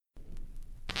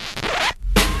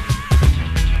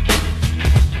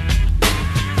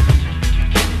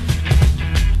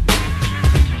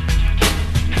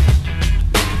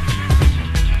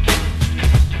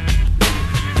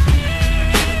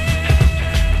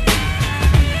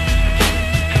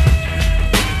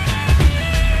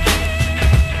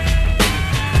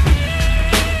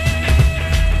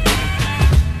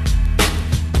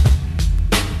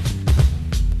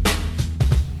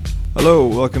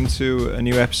welcome to a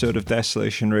new episode of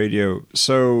Desolation Radio.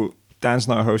 So, Dan's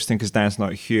not hosting because Dan's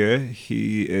not here.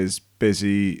 He is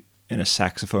busy in a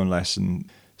saxophone lesson,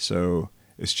 so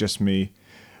it's just me.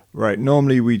 Right,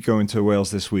 normally we'd go into Wales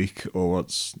this week, or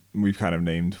what's we've kind of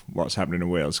named what's happening in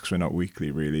Wales because we're not weekly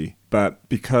really. But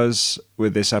because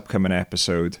with this upcoming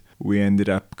episode, we ended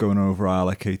up going over our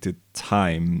allocated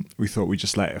time, we thought we'd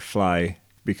just let it fly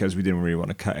because we didn't really want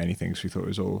to cut anything, so we thought it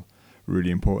was all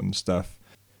really important stuff.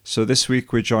 So this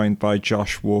week we're joined by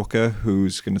Josh Walker,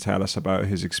 who's going to tell us about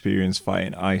his experience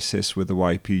fighting ISIS with the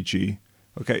YPG.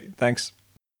 Okay, thanks.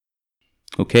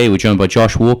 Okay, we're joined by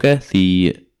Josh Walker,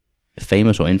 the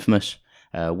famous or infamous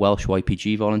Welsh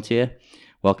YPG volunteer.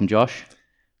 Welcome, Josh.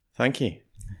 Thank you.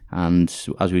 And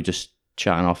as we were just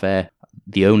chatting off air,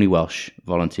 the only Welsh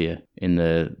volunteer in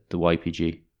the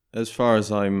YPG. As far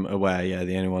as I'm aware, yeah,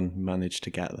 the only one who managed to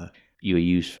get there. You were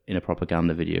used in a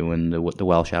propaganda video when the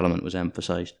Welsh element was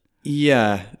emphasised.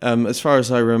 Yeah, as far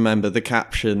as I remember, the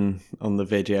caption on the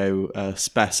video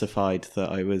specified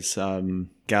that I was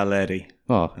Galeri.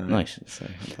 Oh, nice. So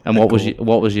and what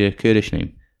was your Kurdish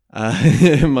name?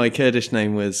 My Kurdish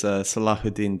name was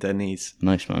Salahuddin Deniz.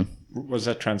 Nice, man. What does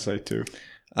that translate to?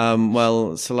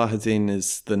 Well, Salahuddin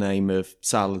is the name of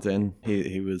Saladin.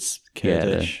 He was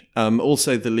Kurdish. Yeah.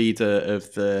 Also the leader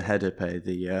of the HDP,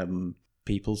 the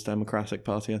People's Democratic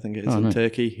Party, I think it is, in nice.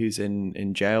 Turkey, who's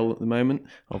in jail at the moment,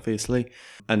 obviously.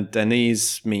 And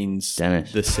Deniz means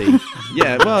Dennis. the sea.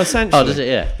 Yeah, well, essentially. Oh, does it?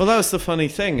 Yeah. Well, that was the funny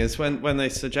thing, is when they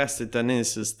suggested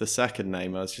Deniz as the second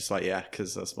name, I was just like, yeah,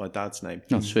 because that's my dad's name.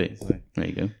 Oh, sweet. So- There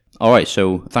you go. All right,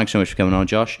 so thanks so much for coming on,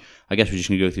 Josh. I guess we're just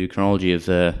going to go through the chronology of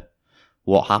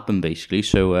what happened, basically.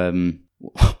 So,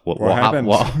 what happened?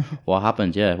 What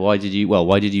happened? Yeah. Why did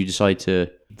you decide to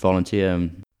volunteer?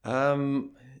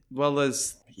 Well,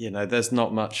 there's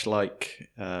not much like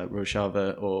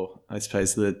Rojava, or I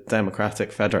suppose the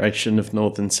Democratic Federation of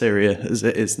Northern Syria as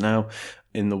it is now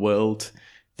in the world.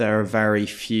 There are very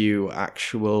few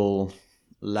actual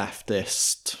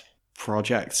leftist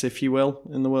projects, if you will,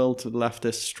 in the world,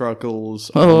 leftist struggles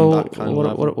on that kind of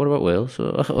level. What about Wales?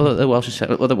 The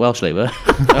Welsh Labour.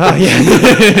 Oh, yeah.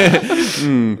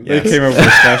 They came over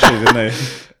especially, didn't they?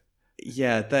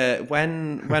 Yeah,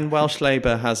 when Welsh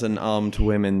Labour has an armed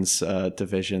women's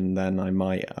division, then I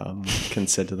might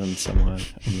consider them somewhere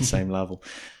on the same level.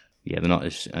 Yeah,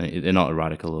 they're not a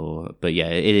radical, but yeah,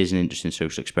 it is an interesting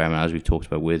social experiment, as we've talked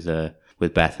about with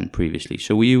Bethan previously.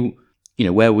 So were you,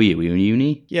 where were you? Were you in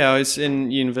uni? Yeah, I was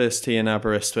in university in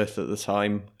Aberystwyth at the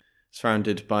time,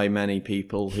 surrounded by many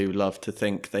people who loved to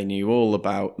think they knew all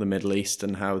about the Middle East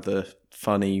and how the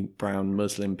funny brown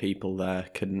Muslim people there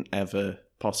couldn't ever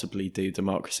possibly do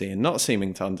democracy, and not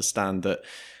seeming to understand that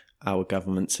our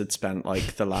governments had spent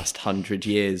like the last 100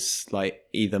 years like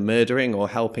either murdering or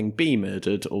helping be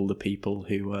murdered all the people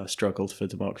who struggled for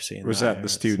democracy. Was that the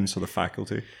students or the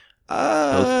faculty?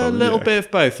 A little bit of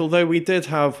both, although we did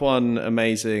have one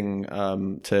amazing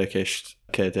Turkish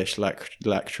Kurdish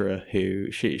lecturer who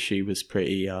she was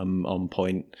pretty on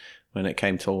point when it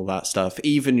came to all that stuff.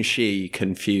 Even she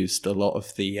confused a lot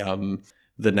of the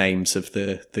names of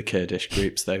the Kurdish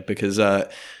groups, though, because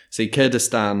see,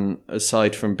 Kurdistan,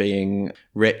 aside from being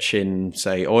rich in,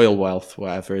 say, oil wealth,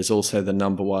 whatever, is also the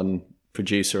number one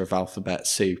producer of alphabet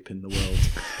soup in the world.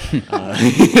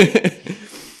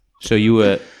 So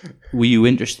were you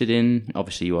interested in?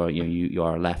 Obviously, you are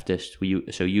a leftist.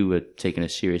 You were taking a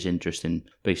serious interest in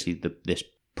basically this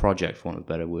project, for want of a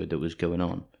better word, that was going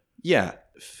on? Yeah,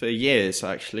 for years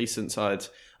actually,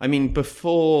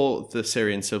 before the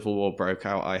Syrian civil war broke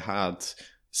out, I had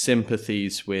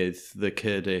sympathies with the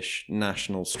Kurdish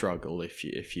national struggle,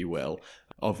 if you will.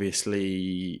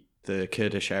 Obviously, the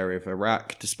Kurdish area of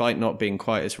Iraq, despite not being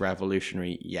quite as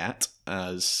revolutionary yet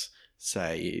as,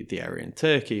 say, the area in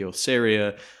Turkey or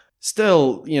Syria,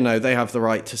 still, they have the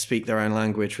right to speak their own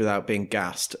language without being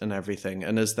gassed and everything.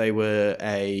 And as they were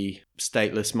a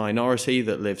stateless minority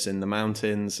that lives in the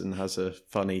mountains and has a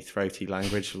funny, throaty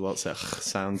language with lots of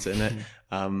sounds in it,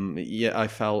 I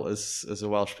felt as a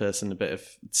Welsh person a bit of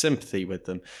sympathy with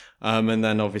them. And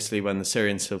then obviously when the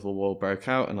Syrian civil war broke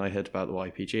out and I heard about the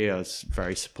YPG, I was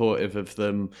very supportive of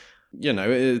them. It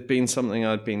had been something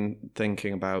I'd been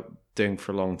thinking about doing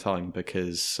for a long time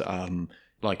because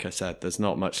like I said, there's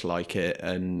not much like it,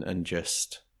 and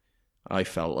just I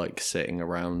felt like sitting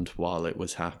around while it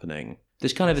was happening.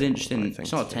 There's kind of an interesting,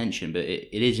 it's not a tension, but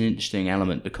it is an interesting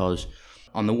element because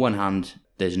on the one hand,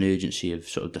 there's an urgency of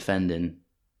sort of defending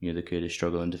the Kurdish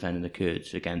struggle and defending the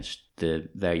Kurds against the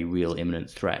very real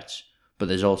imminent threats. But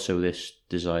there's also this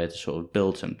desire to sort of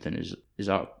build something. Is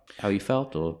that how you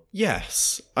felt, or?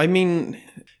 Yes. I mean,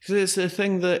 'cause it's a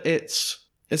thing that it's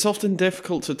it's often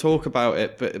difficult to talk about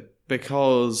it, but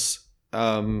because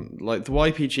like the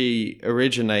YPG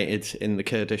originated in the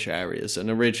Kurdish areas, and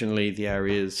originally the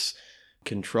areas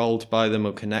controlled by them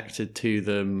or connected to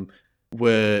them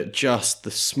were just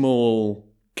the small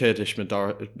Kurdish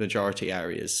majority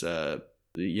areas.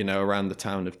 Around the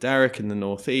town of Derek in the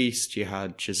northeast, you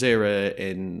had Jazeera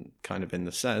in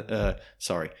the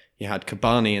you had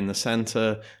Kobani in the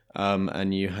center,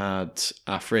 and you had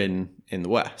Afrin in the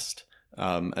west.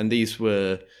 And these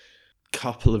were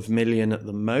couple of million at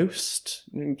the most.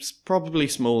 It's probably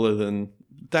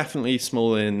definitely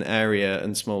smaller in area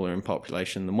and smaller in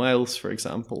population than Wales, for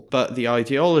example. But the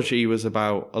ideology was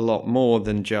about a lot more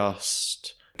than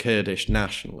just Kurdish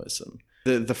nationalism.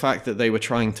 The fact that they were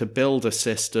trying to build a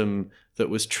system that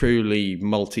was truly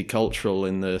multicultural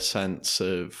in the sense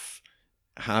of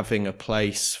having a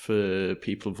place for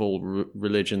people of all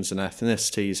religions and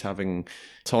ethnicities, having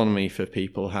autonomy for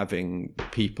people, having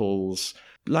people's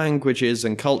languages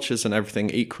and cultures and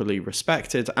everything equally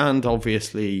respected, and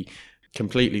obviously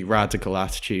completely radical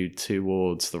attitude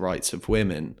towards the rights of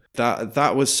women.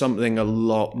 That was something a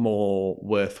lot more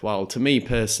worthwhile to me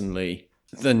personally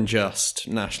than just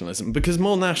nationalism, because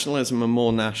more nationalism and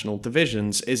more national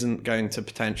divisions isn't going to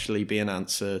potentially be an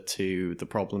answer to the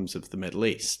problems of the Middle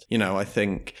East. I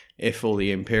think if all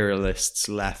the imperialists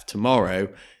left tomorrow,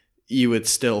 you would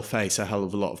still face a hell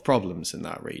of a lot of problems in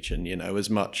that region, as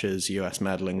much as US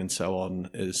meddling and so on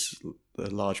is a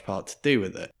large part to do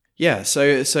with it. Yeah,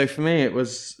 so for me it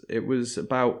was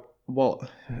about what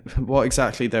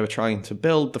exactly they were trying to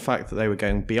build, the fact that they were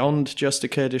going beyond just a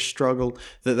Kurdish struggle,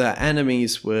 that their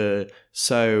enemies were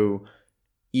so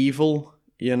evil,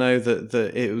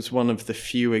 that it was one of the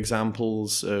few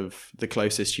examples of the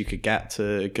closest you could get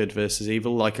to good versus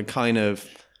evil, like a kind of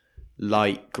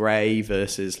light grey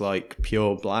versus like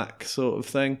pure black sort of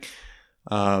thing.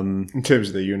 In terms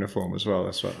of the uniform as well,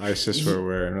 that's what ISIS were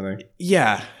wearing, I think.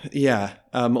 Yeah.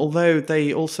 Although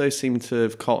they also seem to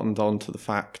have cottoned on to the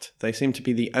fact, they seem to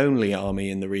be the only army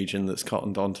in the region that's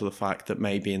cottoned on to the fact that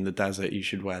maybe in the desert you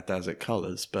should wear desert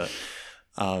colours, but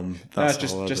that's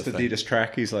just Adidas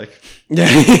trackies, like.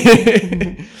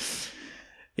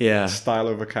 Yeah. Style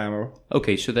over camo.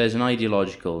 Okay, so there's an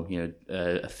ideological,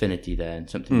 affinity there, and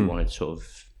something you wanted sort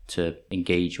of to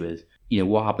engage with.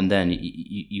 What happened then?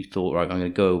 You thought, right, I'm going to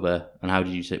go over, and how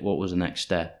did you say? What was the next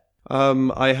step?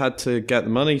 I had to get the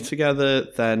money together,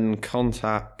 then I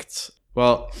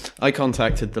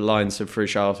contacted the Lions of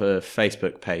Rojava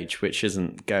Facebook page, which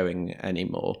isn't going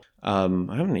anymore. I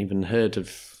haven't even heard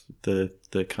of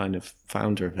the kind of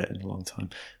founder of it in a long time,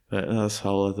 but that's a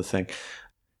whole other thing.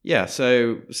 Yeah,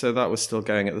 so that was still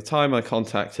going at the time. I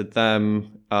contacted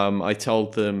them. I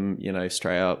told them,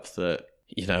 straight up that,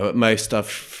 at most I've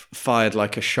fired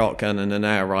like a shotgun and an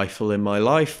air rifle in my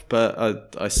life,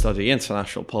 but I study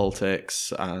international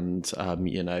politics and,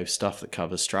 stuff that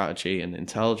covers strategy and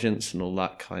intelligence and all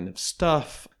that kind of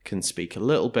stuff. Can speak a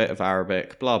little bit of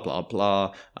Arabic, blah, blah,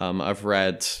 blah. I've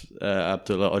read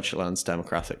Abdullah Öcalan's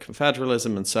Democratic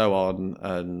Confederalism and so on,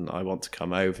 and I want to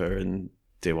come over and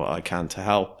do what I can to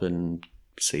help and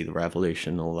see the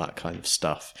revolution, all that kind of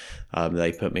stuff.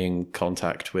 They put me in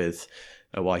contact with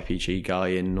a YPG guy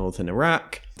in northern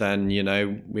Iraq. Then,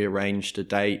 we arranged a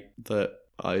date that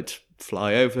I'd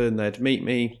fly over and they'd meet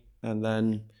me. And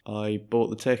then I bought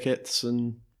the tickets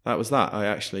and that was that. I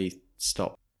actually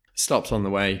stopped on the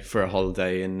way for a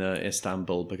holiday in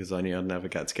Istanbul because I knew I'd never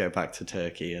get to go back to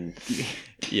Turkey, and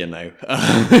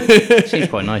It seems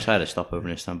quite nice. I had a stopover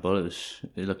in Istanbul.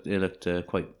 It looked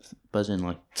quite buzzing.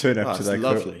 Like turn up to the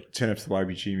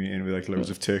YPG meeting with like loads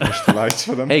of Turkish delights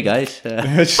for them. Hey guys,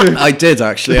 I did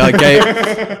actually.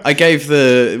 I gave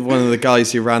one of the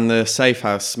guys who ran the safe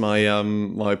house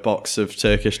my box of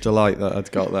Turkish delight that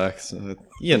I'd got there. So,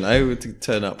 to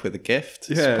turn up with a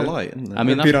gift. It's polite, isn't it? I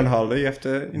mean, being on holiday, you have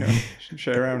to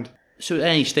share around. So at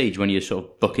any stage when you're sort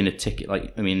of booking a ticket,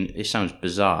 it sounds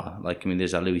bizarre.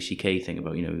 There's that Louis C.K. thing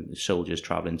about, soldiers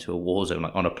traveling to a war zone,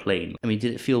 on a plane. Did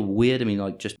it feel weird?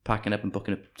 Just packing up and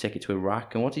booking a ticket to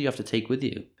Iraq? And what did you have to take with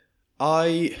you?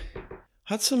 I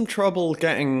had some trouble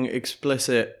getting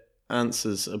explicit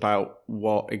answers about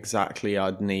what exactly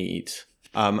I'd need.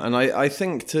 And I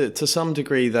think to some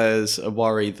degree there's a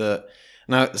worry that...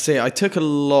 Now, see, I took a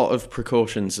lot of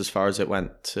precautions as far as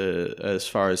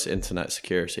internet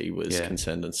security was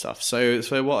concerned and stuff. So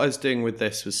what I was doing with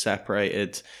this was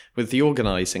separated, with the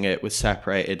organising it was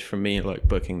separated from me,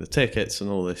 booking the tickets and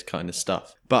all this kind of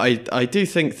stuff. But I do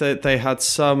think that they had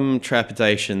some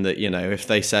trepidation that, if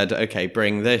they said, okay,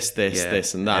 bring this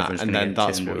and that, and then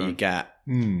that's what you get,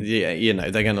 Yeah, you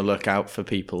know, they're going to look out for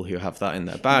people who have that in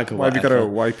their bag or Why have you whatever.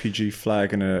 got a YPG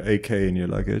flag and an AK in your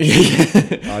luggage?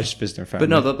 I just visiting family.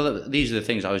 But no, but these are the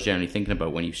things I was generally thinking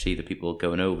about when you see the people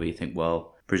going over. You think,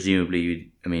 well,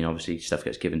 presumably, obviously stuff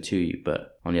gets given to you,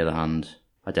 but on the other hand,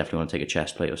 I definitely want to take a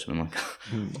chest plate or something like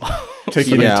that. Take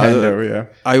your Nintendo, yeah.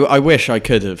 I wish I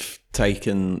could have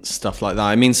taken stuff like that.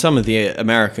 I mean, some of the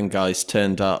American guys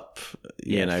turned up,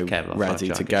 you know, Kevlar, ready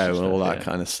life to jackets go and all stuff, that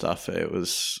kind of stuff. It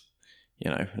was,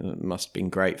 you know, it must have been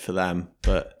great for them.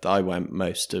 But I went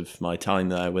most of my time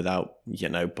there without, you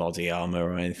know, body armor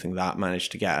or anything. That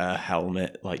managed to get a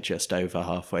helmet like just over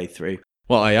halfway through.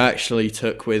 What I actually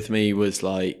took with me was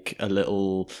like a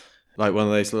little, like one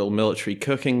of those little military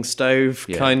cooking stove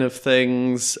kind of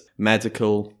things,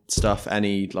 medical stuff,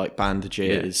 any like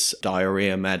bandages,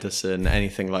 diarrhea medicine,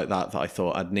 anything like that I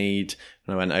thought I'd need.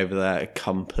 And I went over there, a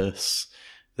compass,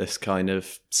 this kind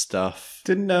of stuff.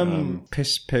 Didn't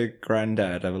Piss Pig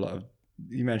Grandad have a lot of...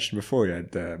 You mentioned before you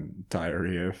had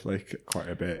diarrhea, like quite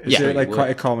a bit. Is it like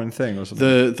quite a common thing or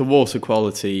something? The water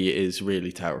quality is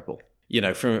really terrible. You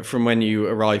know, from when you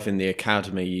arrive in the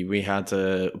academy, we had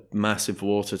a massive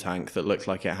water tank that looked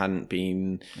like it hadn't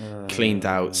been cleaned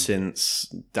out since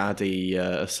Daddy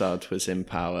Assad was in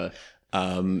power.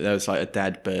 There was like a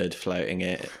dead bird floating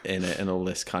in it and all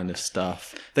this kind of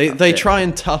stuff. They try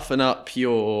and toughen up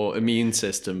your immune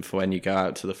system for when you go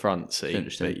out to the front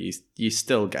seat, but you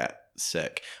still get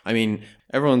sick. I mean,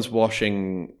 everyone's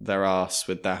washing their ass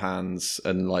with their hands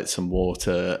and like some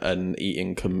water and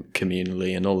eating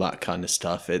communally and all that kind of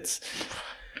stuff. That's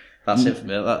it for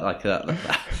me.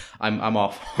 I'm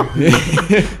off.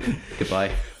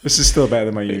 Goodbye. This is still better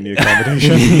than my uni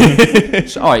accommodation.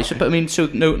 So, all right, so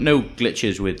no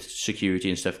glitches with security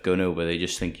and stuff going over. They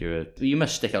just think you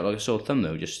must stick out like a sore thumb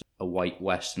though, just a white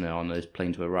Westerner on a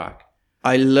plane to Iraq.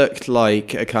 I looked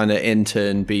like a kind of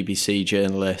intern BBC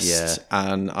journalist,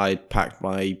 and I packed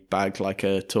my bag like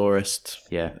a tourist.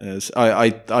 Yeah,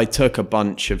 I took a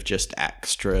bunch of just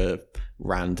extra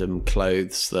random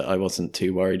clothes that I wasn't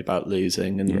too worried about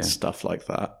losing and stuff like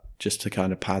that, just to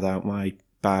kind of pad out my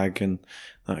bag and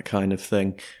that kind of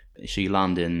thing. So you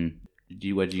land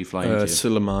where did you fly into?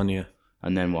 Sulaymaniyah.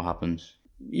 And then what happens?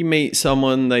 You meet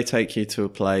someone, they take you to a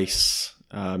place.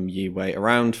 You wait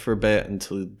around for a bit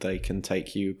until they can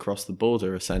take you across the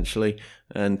border, essentially.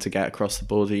 And to get across the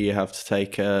border, you have to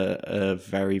take a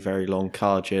very, very long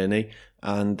car journey,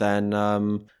 and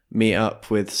then meet up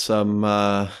with some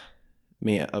Han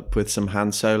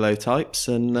Solo types,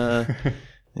 and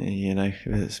you know,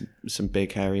 some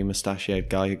big hairy mustachioed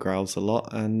guy who growls a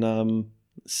lot, and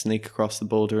sneak across the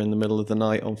border in the middle of the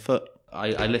night on foot.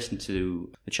 I listened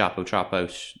to the Chapo Trap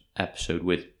House episode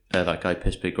with that guy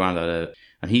Piss Pig Grandad,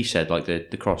 and he said like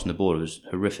the crossing the border was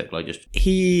horrific. Like just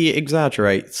he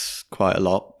exaggerates quite a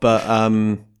lot, but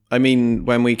I mean,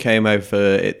 when we came over,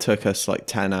 it took us like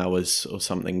 10 hours or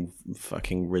something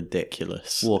fucking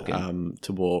ridiculous walking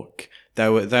to walk.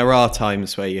 There are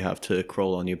times where you have to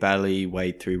crawl on your belly,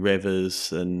 wade through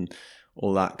rivers, and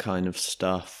all that kind of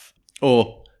stuff,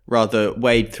 or rather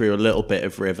wade through a little bit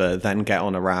of river, then get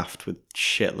on a raft with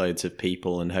shitloads of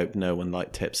people and hope no one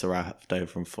like tips the raft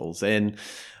over and falls in.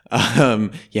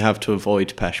 You have to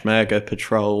avoid Peshmerga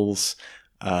patrols,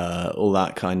 all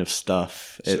that kind of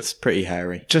stuff. It's pretty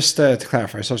hairy. Just to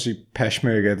clarify, it's obviously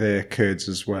Peshmerga, they're Kurds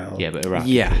as well. Yeah, but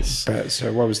Iraqi. Yes. But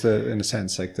so what was in a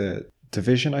sense, like the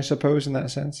division, I suppose, in that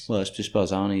sense? Well, it's just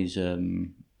Barzani's,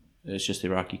 it's just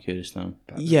Iraqi Kurdistan.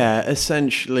 Yeah,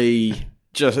 essentially...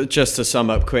 Just to sum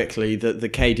up quickly, the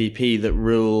KDP that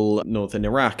rule northern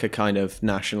Iraq are kind of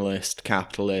nationalist,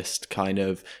 capitalist, kind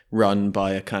of run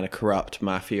by a kind of corrupt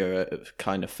mafia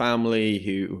kind of family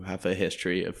who have a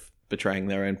history of betraying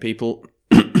their own people.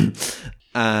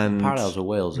 And parallels with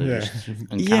Wales, just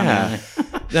uncanny, yeah.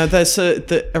 Now there's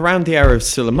around the era of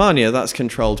Sulaymaniyah, that's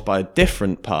controlled by a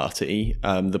different party,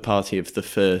 the party of the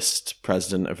first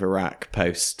president of Iraq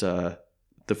post.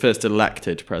 The first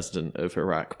elected president of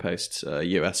Iraq post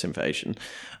US invasion.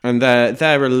 And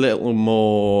they're a little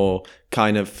more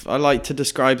kind of, I like to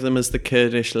describe them as the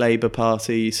Kurdish Labour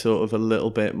Party, sort of a little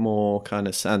bit more kind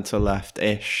of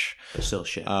centre-left-ish. But still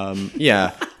shit.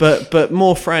 Yeah, but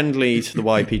more friendly to the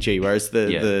YPG, whereas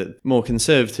the more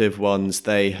conservative ones,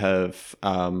 they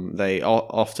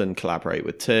often collaborate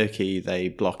with Turkey, they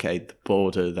blockade the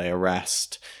border, they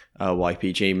arrest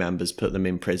YPG members, put them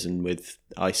in prison with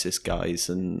ISIS guys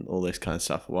and all this kind of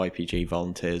stuff. YPG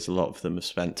volunteers, a lot of them have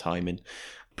spent time in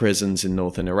prisons in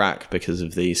northern Iraq because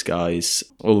of these guys,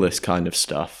 all this kind of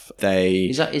stuff.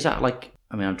 Is that like,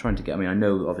 I mean, I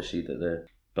know obviously that the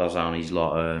Barzani's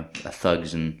lot are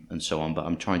thugs and so on, but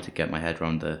I'm trying to get my head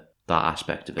around the that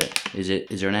aspect of it?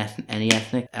 Is there any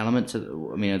ethnic element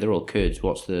to? I mean, they're all Kurds.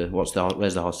 Where's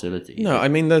the hostility? No, I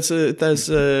mean there's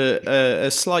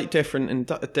a slight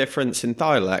difference in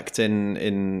dialect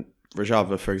in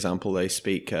Rojava, for example. They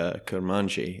speak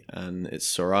Kurmanji, and it's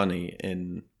Sorani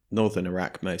in northern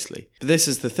Iraq mostly. But this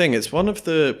is the thing. It's one of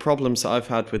the problems that I've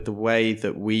had with the way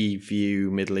that we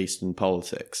view Middle Eastern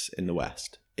politics in the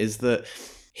West, is that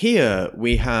here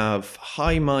we have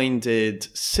high-minded,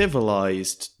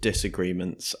 civilized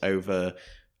disagreements over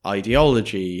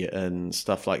ideology and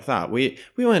stuff like that. We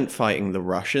weren't fighting the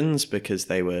Russians because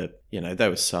they were, there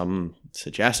was some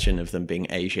suggestion of them being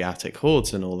Asiatic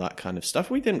hordes and all that kind of stuff.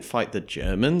 We didn't fight the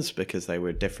Germans because they were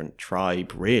a different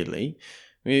tribe, really.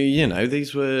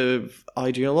 These were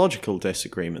ideological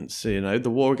disagreements. The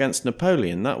war against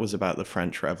Napoleon, that was about the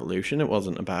French Revolution. It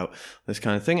wasn't about this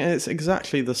kind of thing. And it's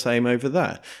exactly the same over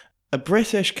there. A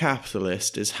British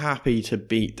capitalist is happy to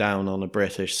beat down on a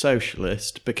British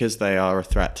socialist because they are a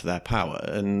threat to their power.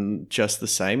 And just the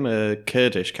same, a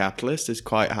Kurdish capitalist is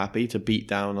quite happy to beat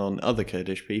down on other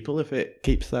Kurdish people if it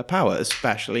keeps their power,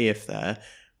 especially if they're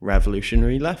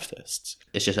revolutionary leftists.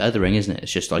 It's just othering, isn't it?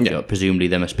 It's just like, presumably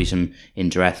there must be some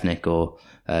interethnic or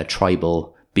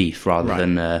tribal beef rather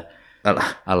than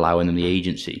allowing them the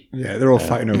agency. Yeah, they're all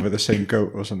fighting over the same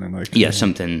goat or something like that. Yeah,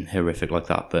 something horrific like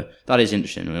that. But that is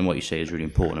interesting, and what you say is really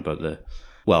important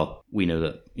about we know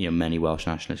that many Welsh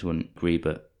nationalists wouldn't agree,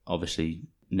 but obviously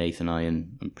Nathan, I,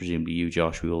 and presumably you,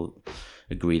 Josh, we all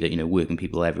agree that working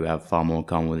people everywhere have far more in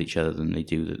common with each other than they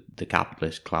do the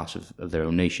capitalist class of their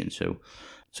own nation.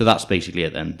 So that's basically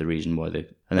it then. The reason why they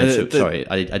sorry,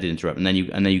 I did interrupt. And then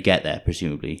you get there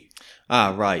presumably.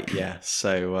 Ah, right, yeah.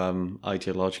 So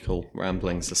ideological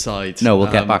ramblings aside. No, we'll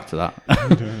get back to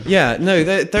that. Yeah, no,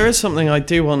 there is something I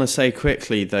do want to say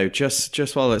quickly though,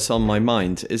 just while it's on my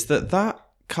mind, is that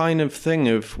kind of thing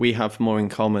of we have more in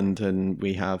common than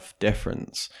we have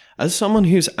difference. As someone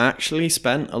who's actually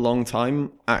spent a long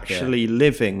time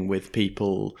living with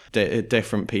people,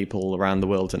 different people around the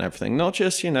world and everything, not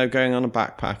just, going on a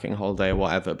backpacking holiday or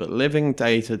whatever, but living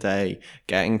day to day,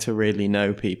 getting to really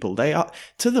know people. They are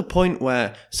to the point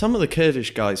where some of the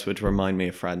Kurdish guys would remind me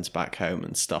of friends back home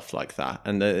and stuff like that.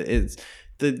 And it's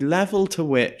the level to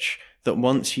which that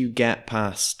once you get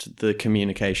past the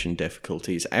communication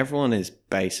difficulties, everyone is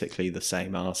basically the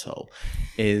same arsehole,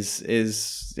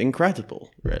 is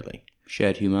incredible, really.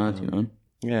 Shared humanity, man.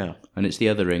 Yeah. And it's the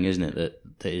othering, isn't it,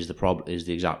 that is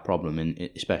the exact problem,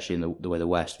 especially in the way the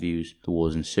West views the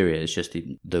wars in Syria. It's just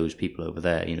those people over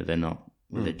there, they're not,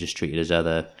 they're just treated as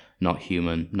other, not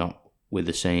human, not with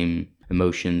the same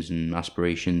emotions and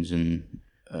aspirations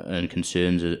and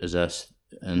concerns as us.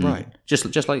 And right. Just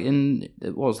like in,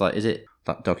 what was that? Is it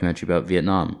that documentary about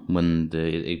Vietnam when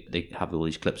they have all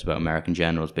these clips about American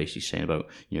generals basically saying about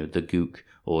the Gook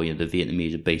or the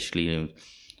Vietnamese are basically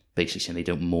saying they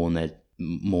don't mourn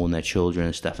their children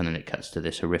and stuff, and then it cuts to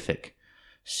this horrific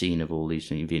scene of all these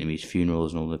Vietnamese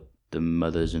funerals and all the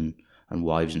mothers and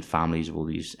wives and families of all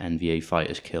these NVA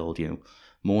fighters killed,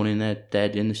 mourning their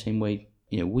dead in the same way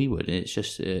we would. And it's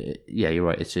just you're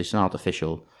right. It's an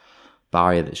artificial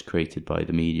barrier that's created by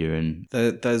the media. And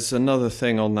there's another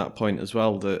thing on that point as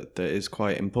well that is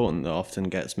quite important that often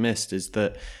gets missed, is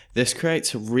that this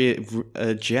creates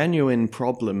a genuine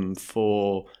problem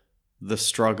for the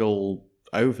struggle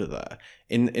over there,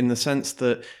 in the sense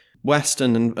that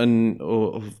Western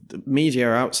or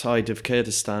media outside of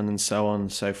Kurdistan and so on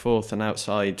and so forth, and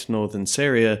outside northern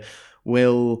Syria,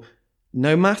 will,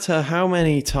 no matter how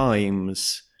many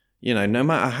times, no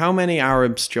matter how many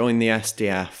Arabs join the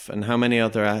SDF and how many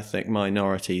other ethnic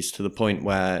minorities, to the point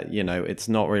where, it's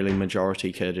not really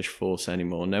majority Kurdish force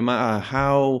anymore, no matter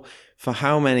for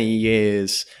how many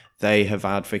years they have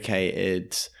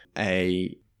advocated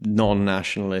a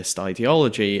non-nationalist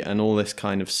ideology and all this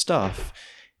kind of stuff,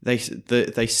 they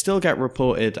still get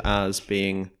reported as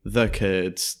being the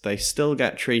Kurds. They still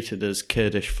get treated as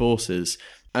Kurdish forces.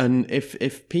 And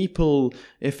if people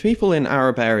in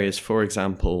Arab areas, for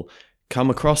example, come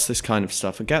across this kind of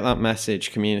stuff and get that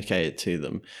message communicated to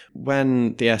them,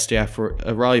 when the SDF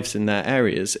arrives in their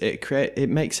areas, it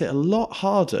makes it a lot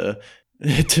harder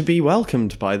to be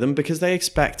welcomed by them, because they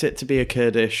expect it to be a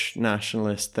Kurdish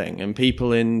nationalist thing. And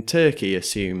people in Turkey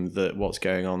assume that what's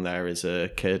going on there is a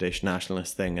Kurdish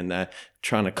nationalist thing, and they're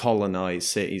trying to colonize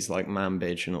cities like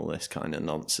Manbij and all this kind of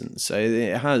nonsense. So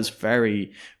it has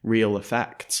very real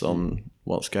effects on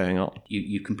what's going on.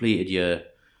 You completed your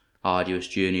arduous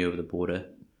journey over the border,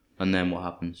 and then what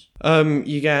happens?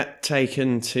 You get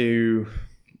taken to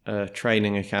a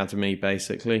training academy,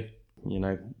 basically.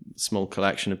 Small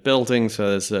collection of buildings. So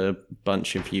there's a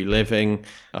bunch of you living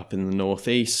up in the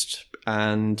northeast.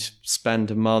 and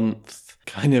spend a month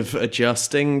kind of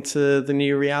adjusting to the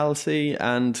new reality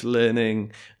and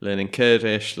learning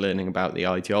Kurdish, learning about the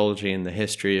ideology and the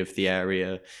history of the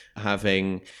area,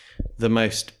 having the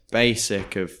most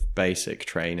basic of basic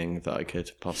training that I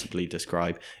could possibly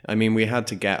describe. I mean, we had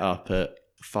to get up at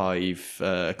 5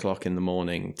 o'clock in the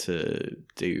morning to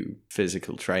do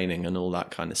physical training and all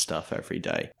that kind of stuff every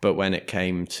day. But when it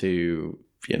came to,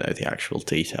 the actual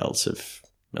details of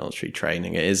military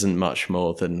training, it isn't much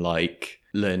more than like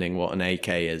learning what an AK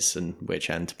is and which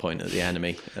end to point at the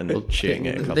enemy and shooting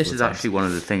it a couple of times. This is actually one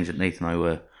of the things that Nathan and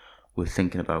I were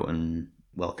thinking about and,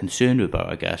 concerned about,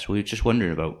 I guess. We were just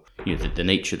wondering about, the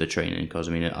nature of the training, because,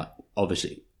 I mean,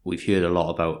 obviously, we've heard a lot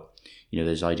about,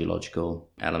 there's ideological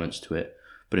elements to it.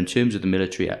 But in terms of the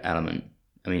military element,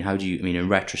 I mean, in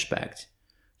retrospect,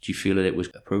 do you feel that it was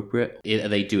appropriate? Are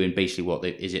they doing basically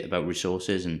is it about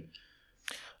resources? And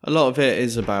a lot of it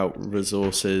is about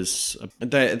resources.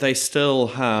 They still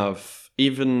have,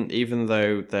 even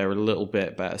though they're a little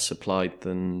bit better supplied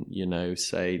than,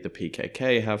 say the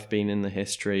PKK have been in the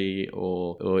history,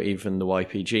 or even the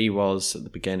YPG was at the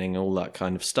beginning, all that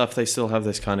kind of stuff, they still have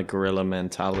this kind of guerrilla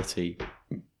mentality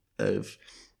of,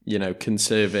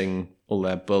 conserving all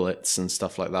their bullets and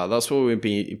stuff like that. That's what we'd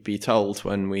be told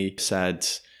when we said,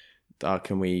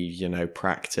 can we,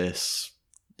 practice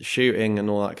shooting and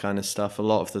all that kind of stuff. A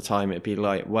lot of the time it'd be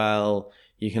like, well,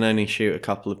 you can only shoot a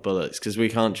couple of bullets because we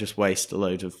can't just waste a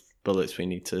load of bullets. We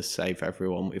need to save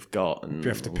everyone we've got. And you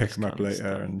have to pick them up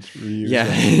later and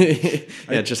reuse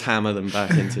them. Just hammer them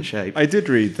back into shape. I did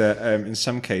read that in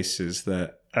some cases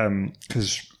that,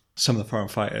 because some of the foreign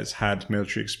fighters had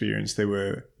military experience, they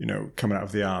were, coming out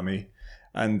of the army,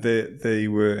 and they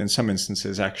were in some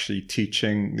instances actually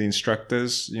teaching the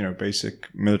instructors, basic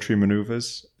military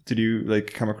maneuvers. Did you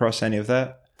come across any of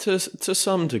that? To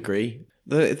some degree.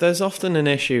 There's often an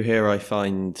issue here, I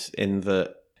find, in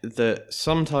that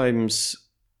sometimes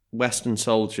Western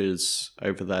soldiers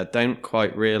over there don't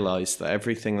quite realise that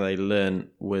everything they learned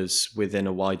was within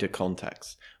a wider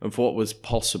context of what was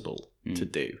possible to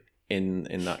do in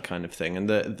that kind of thing, and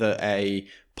that a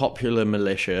popular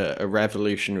militia, a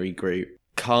revolutionary group,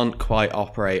 can't quite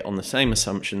operate on the same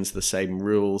assumptions, the same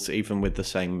rules, even with the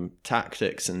same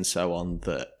tactics and so on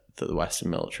that the Western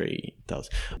military does.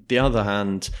 On the other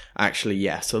hand, actually,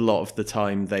 yes, a lot of the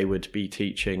time they would be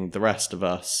teaching the rest of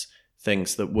us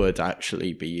things that would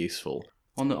actually be useful.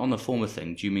 On the former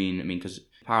thing, do you mean, because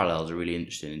parallels are really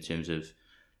interesting in terms of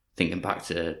thinking back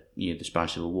to, the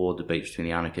Spanish Civil War debate between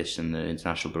the anarchists and the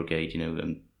International Brigade,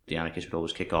 and the anarchists would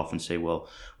always kick off and say, well,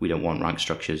 we don't want rank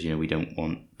structures, we don't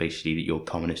want basically your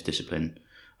communist discipline.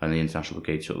 And the International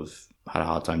Brigade sort of had a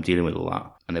hard time dealing with all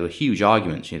that. And there were huge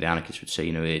arguments. The anarchists would say,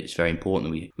 it's very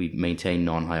important that we maintain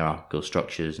non-hierarchical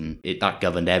structures, and that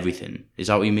governed everything. Is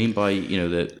that what you mean by,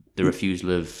 the refusal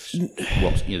of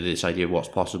this idea of what's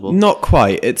possible? Not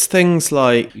quite. It's things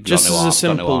like, just as a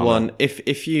simple one,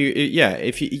 if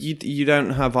you don't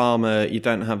have armor, you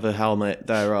don't have a helmet,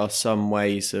 there are some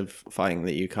ways of fighting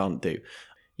that you can't do.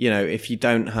 If you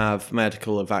don't have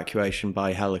medical evacuation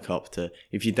by helicopter,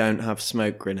 if you don't have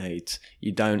smoke grenades,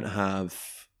 you don't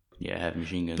have... heavy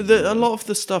machine guns. But a lot of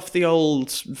the stuff the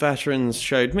old veterans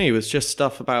showed me was just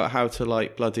stuff about how to,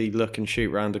 bloody look and shoot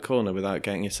round a corner without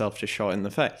getting yourself just shot in the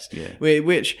face. Yeah.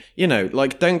 Which,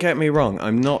 don't get me wrong,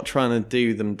 I'm not trying to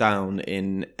do them down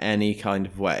in any kind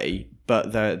of way,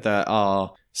 but there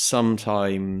are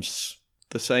sometimes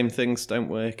the same things don't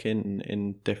work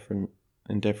in different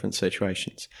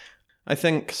situations. I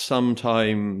think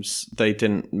sometimes they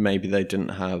didn't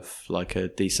have a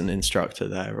decent instructor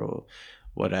there or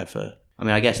whatever.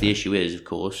 I guess the issue is, of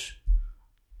course,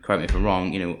 correct me if I'm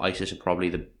wrong, ISIS are probably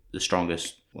the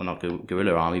strongest, well, not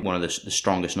guerrilla army, one of the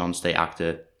strongest non-state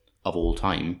actor of all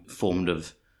time, formed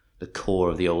of the core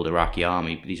of the old Iraqi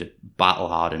army. These are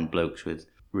battle-hardened blokes with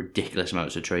ridiculous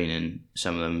amounts of training.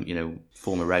 Some of them,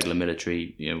 former regular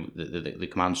military. The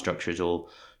command structure is all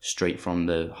straight from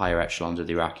the higher echelons of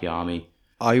the Iraqi army.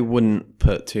 I wouldn't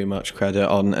put too much credit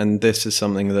on, and this is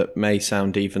something that may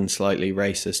sound even slightly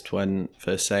racist when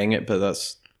first saying it, but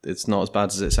it's not as bad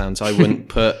as it sounds. I wouldn't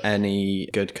put any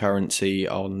good currency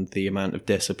on the amount of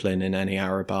discipline in any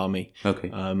Arab army. Okay.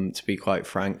 To be quite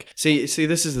frank. See,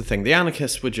 this is the thing. The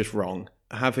anarchists were just wrong.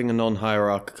 Having a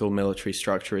non-hierarchical military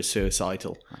structure is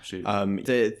suicidal.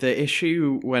 Absolutely. The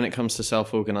issue when it comes to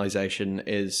self-organization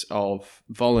is of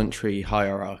voluntary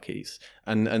hierarchies.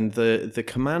 And the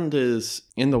commanders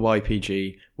in the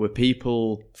YPG were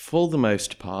people, for the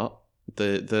most part,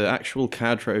 The actual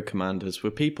cadre commanders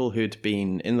were people who'd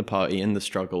been in the party, in the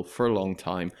struggle for a long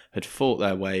time, had fought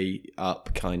their way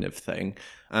up kind of thing,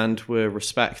 and were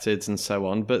respected and so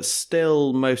on, but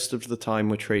still most of the time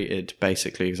were treated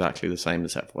basically exactly the same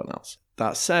as everyone else.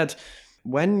 That said,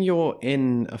 when you're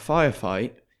in a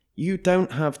firefight, you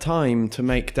don't have time to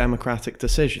make democratic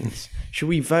decisions. Should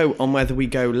we vote on whether we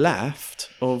go left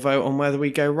or vote on whether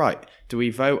we go right? Do we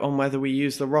vote on whether we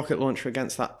use the rocket launcher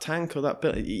against that tank or that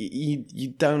building?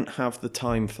 You don't have the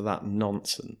time for that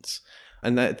nonsense.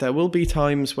 And there will be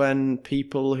times when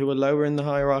people who are lower in the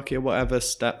hierarchy or whatever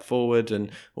step forward,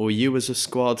 or you as a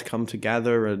squad come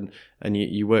together and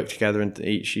you work together, and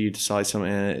each you decide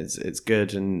something it's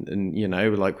good, and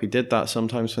like we did that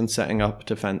sometimes when setting up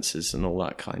defenses and all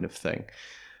that kind of thing.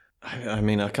 I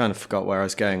mean, I kind of forgot where I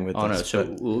was going with this. No,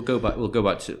 so we'll go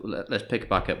back to, let's pick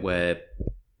back up where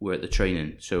we're at the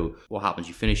training. So what happens?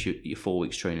 You finish your 4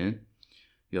 weeks training,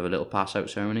 you have a little pass out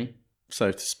ceremony,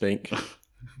 so to speak.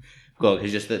 Well,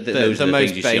 it's just those are the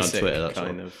most things you see on basic Twitter. That's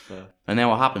kind all. of. And then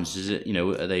what happens? Is it,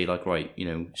 are they like, right,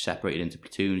 separated into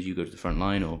platoons? You go to the front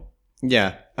line, or?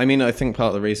 Yeah, I mean, I think part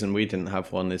of the reason we didn't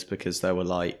have one is because there were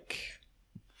like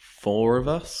 4 of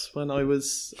us when I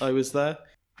was there.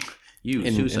 You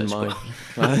in my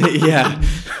yeah,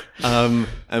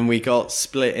 and we got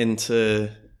split into.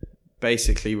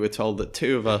 Basically, we're told that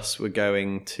 2 of us were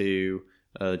going to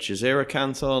Jazeera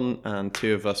Canton and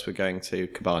 2 of us were going to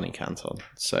Kobani Canton.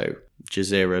 So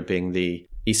Jazeera being the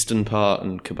eastern part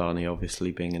and Kobani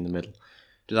obviously being in the middle.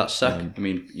 Did that suck? I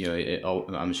mean,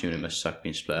 I'm assuming it must suck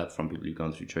being split up from people you've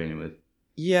gone through training with.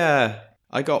 Yeah,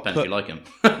 I got Depends if you like them.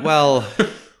 Well,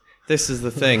 this is the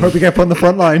thing. Hope you get put on the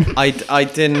front line. I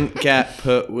didn't get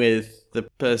put with the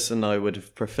person I would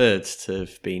have preferred to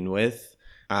have been with.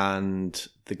 And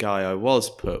the guy I was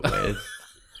put with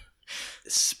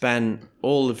spent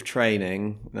all of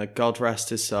training, God rest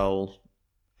his soul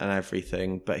and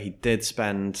everything, but he did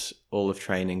spend all of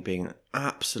training being an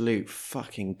absolute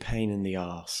fucking pain in the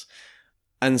arse.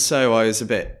 And so I was a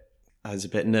bit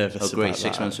nervous about that. Great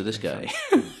 6 months with this guy.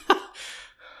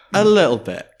 A little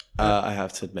bit, I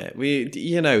have to admit.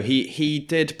 He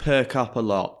did perk up a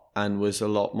lot. And was a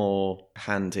lot more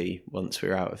handy once we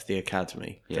were out of the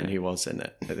academy than he was in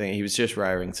it. I think he was just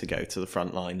raring to go to the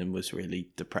front line and was really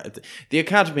depressed. The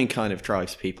academy kind of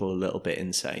drives people a little bit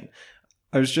insane.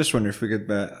 I was just wondering if we could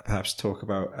perhaps talk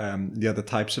about the other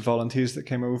types of volunteers that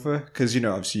came over. Because,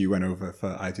 obviously you went over for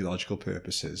ideological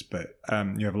purposes, but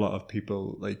you have a lot of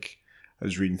people, like, I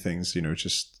was reading things,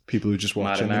 just people who just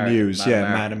watching the news.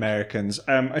 Mad Americans.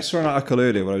 I saw an article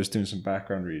earlier where I was doing some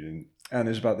background reading, and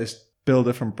it was about this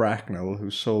builder from Bracknell who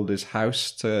sold his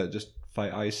house to just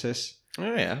fight ISIS.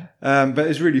 Oh yeah. But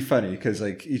it's really funny because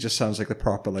he just sounds like the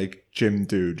proper gym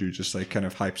dude who just kind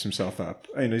of hypes himself up.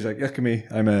 And he's like, look at me,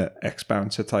 I'm a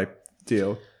ex-bouncer type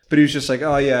deal. But he was just like,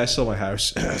 oh yeah, I sold my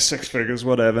house, 6 figures,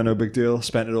 whatever, no big deal.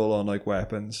 Spent it all on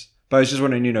weapons. But I was just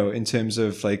wondering, in terms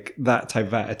of that type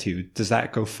of attitude, does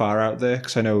that go far out there?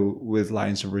 Because I know with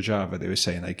Lions of Rojava, they were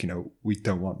saying we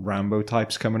don't want Rambo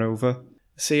types coming over.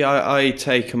 See, I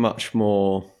take a much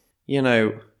more,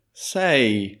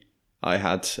 say I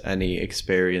had any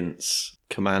experience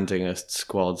commanding a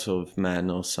squad of men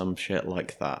or some shit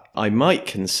like that. I might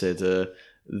consider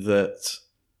that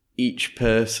each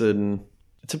person,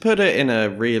 to put it in a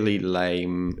really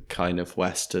lame kind of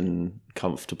Western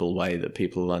comfortable way that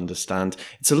people understand,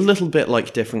 it's a little bit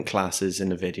like different classes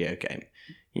in a video game.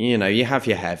 You have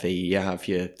your heavy, you have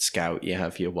your scout, you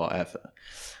have your whatever.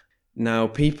 Now,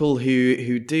 people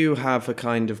who do have a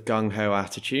kind of gung-ho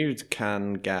attitude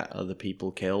can get other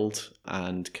people killed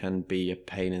and can be a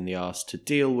pain in the arse to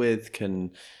deal with,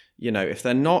 if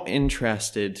they're not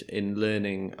interested in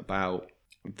learning about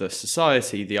the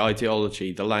society, the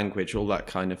ideology, the language, all that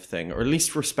kind of thing, or at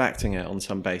least respecting it on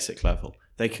some basic level,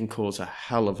 they can cause a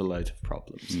hell of a load of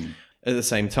problems. At the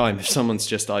same time, if someone's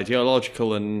just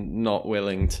ideological and not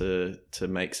willing to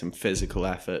make some physical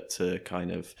effort to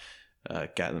kind of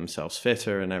get themselves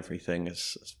fitter and everything,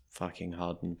 as fucking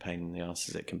hard and pain in the arse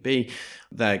as it can be,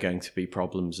 they're going to be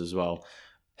problems as well.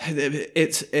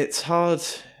 It's hard,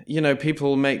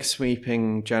 people make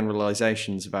sweeping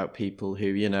generalizations about people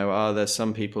who, there's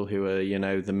some people who are,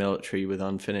 the military with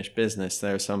unfinished business.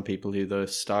 There are some people who are the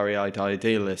starry-eyed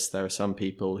idealists. There are some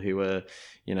people who are,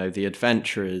 the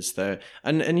adventurers there.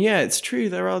 And yeah, it's true.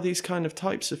 There are these kind of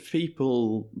types of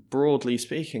people, broadly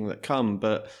speaking, that come,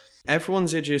 but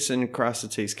everyone's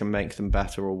idiosyncrasies can make them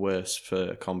better or worse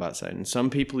for combat zone. And some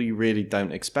people you really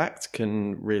don't expect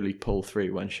can really pull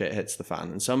through when shit hits the fan.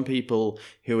 And some people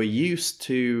who are used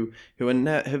to, who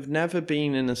are have never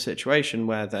been in a situation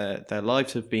where their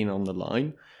lives have been on the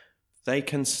line, they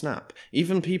can snap.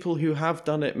 Even people who have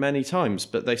done it many times,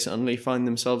 but they suddenly find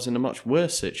themselves in a much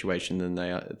worse situation than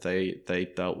they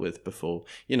dealt with before.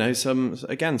 You know, some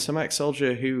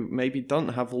ex-soldier who maybe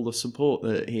doesn't have all the support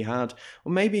that he had,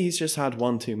 or maybe he's just had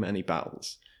one too many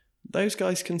battles. Those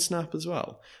guys can snap as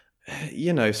well.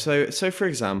 You know, so for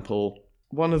example,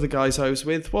 one of the guys I was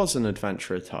with was an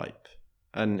adventurer type.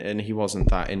 And he wasn't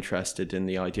that interested in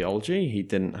the ideology. He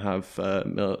didn't have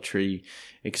military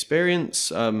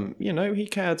experience. You know, he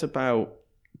cared about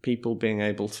people being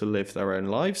able to live their own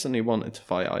lives, and he wanted to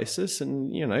fight ISIS.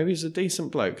 And, you know, he's a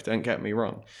decent bloke, don't get me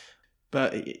wrong.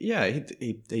 But yeah,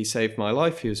 he saved my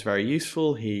life. He was very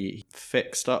useful. He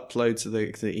fixed up loads of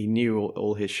he knew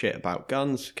all his shit about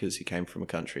guns because he came from a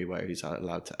country where he's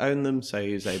allowed to own them. So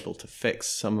he was able to fix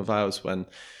some of ours when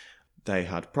they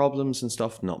had problems and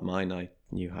stuff. Not mine. I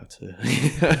knew how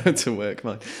to work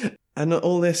mine. And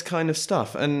all this kind of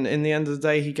stuff. And in the end of the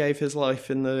day, he gave his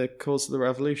life in the cause of the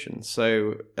revolution.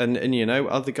 So, and you know,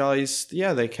 other guys,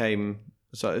 yeah, they came,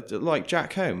 so like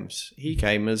Jack Holmes. He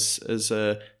came as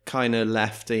a kind of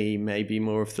lefty, maybe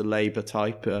more of the Labour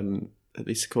type, at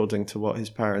least according to what his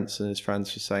parents and his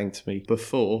friends were saying to me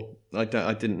before. I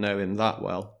didn't know him that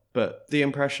well. But the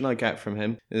impression I get from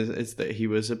him is that he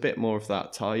was a bit more of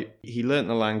that type. He learnt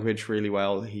the language really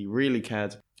well. He really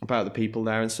cared about the people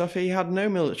there and stuff. He had no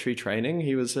military training.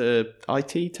 He was a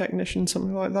IT technician,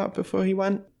 something like that, before he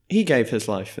went. He gave his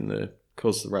life in the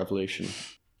cause of the revolution.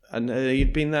 And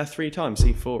he'd been there 3 times.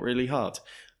 He fought really hard.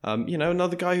 You know,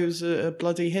 another guy who's a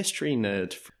bloody history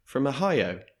nerd from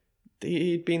Ohio.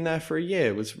 He'd been there for a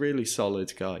year, was a really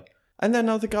solid guy. And then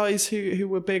other guys who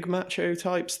were big macho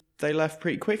types, they left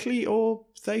pretty quickly, or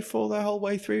they fought their whole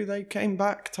way through. They came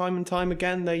back time and time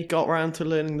again. They got around to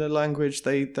learning the language.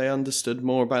 They understood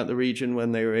more about the region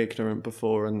when they were ignorant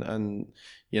before, and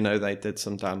you know, they did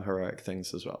some damn heroic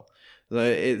things as well.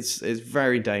 It's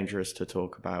very dangerous to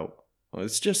talk about. Well,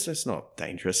 it's not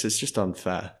dangerous. It's just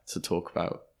unfair to talk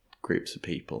about groups of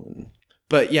people.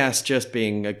 But yes, just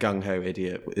being a gung-ho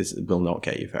idiot will not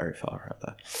get you very far out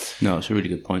there. No, it's a really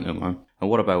good point though, man. And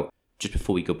what about, just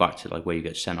before we go back to like where you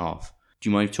get sent off, do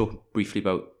you mind talking briefly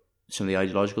about some of the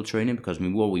ideological training? Because I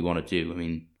mean, what we want to do, I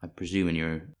mean, I'm presuming you're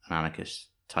an anarchist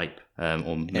type, I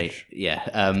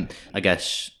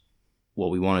guess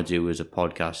what we want to do as a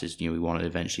podcast is, you know, we want to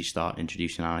eventually start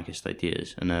introducing anarchist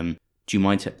ideas. And do you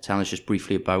mind telling us just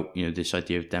briefly about, you know, this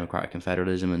idea of democratic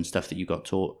confederalism and stuff that you got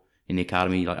taught in the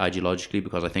academy, like ideologically?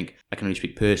 Because I think I can only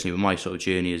speak personally, but my sort of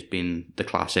journey has been the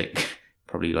classic,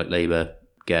 probably like Labour,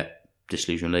 get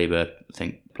dissolution Labour, I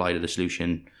think apply to the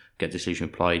solution, get dissolution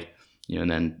applied, you know,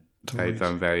 and then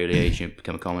very early age, you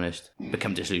become a communist,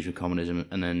 become dissolution communism,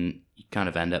 and then you kind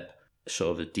of end up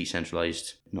sort of a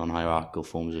decentralised, non-hierarchical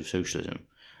forms of socialism.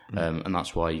 And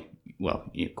that's why, well,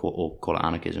 you call it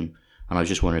anarchism. And I was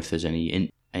just wondering if there's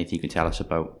anything you can tell us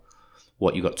about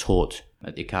what you got taught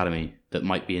at the academy that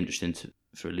might be interesting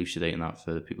for elucidating that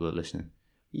for the people that are listening.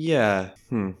 Yeah,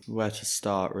 where to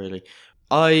start, really?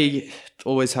 I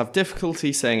always have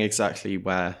difficulty saying exactly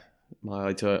where my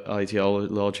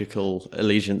ideological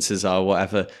allegiances are,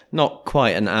 whatever. Not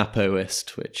quite an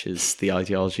Apoist, which is the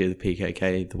ideology of the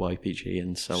PKK, the YPG,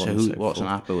 and so on and so forth. What's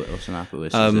an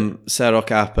Apoist?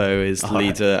 Serok Apo is the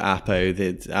leader. Apo,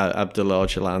 Abdullah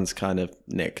Öcalan's kind of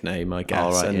nickname, I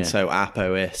guess. So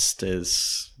Apoist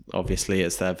is... Obviously,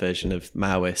 it's their version of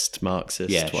Maoist,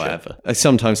 Marxist, whatever. Sure. I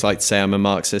sometimes like to say I'm a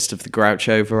Marxist of the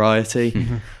Groucho variety,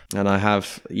 and I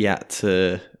have yet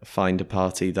to find a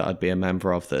party that I'd be a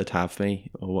member of that would have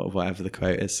me, or whatever the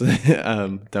quote is.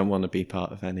 Don't want to be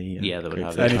part of any that would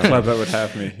have any club that would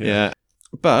have me. Yeah.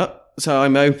 But, so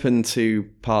I'm open to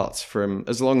parts from,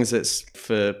 as long as it's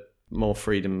for more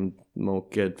freedom, more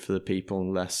good for the people,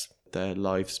 and less their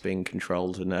lives being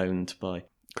controlled and owned by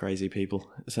crazy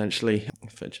people, essentially,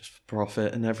 for just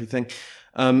profit and everything.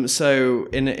 So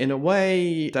in a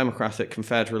way, democratic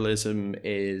confederalism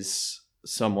is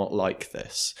somewhat like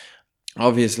this.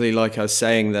 Obviously, like I was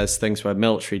saying, there's things where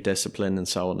military discipline and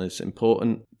so on is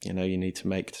important. You know, you need to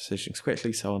make decisions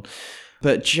quickly, so on.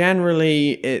 But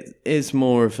generally, it is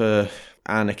more of a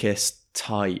anarchist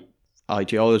type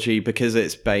ideology because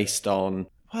it's based on,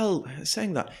 well,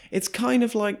 saying that, it's kind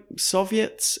of like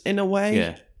Soviets in a way.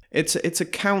 Yeah. It's a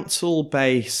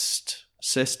council-based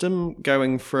system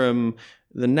going from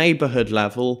the neighborhood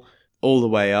level all the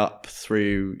way up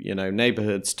through, you know,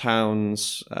 neighborhoods,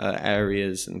 towns,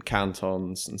 areas and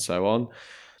cantons and so on,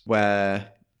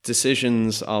 where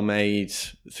decisions are made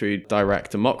through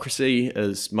direct democracy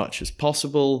as much as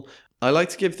possible. I like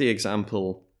to give the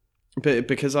example,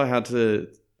 because I had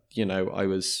I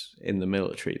was in the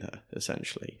military there,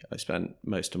 essentially. I spent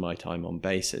most of my time on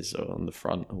bases or on the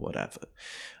front or whatever.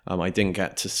 I didn't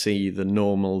get to see the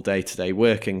normal day-to-day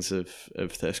workings of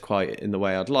this quite in the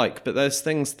way I'd like, but there's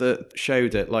things that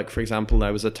showed it. Like, for example,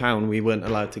 there was a town we weren't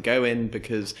allowed to go in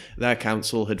because their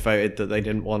council had voted that they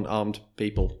didn't want armed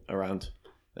people around.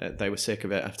 They were sick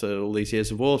of it after all these years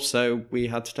of war, so we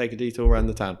had to take a detour around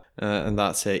the town. And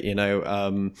that's it,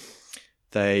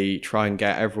 They try and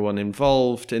get everyone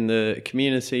involved in the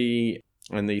community,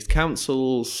 and these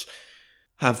councils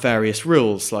have various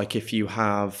rules. Like if you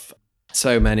have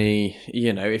so many,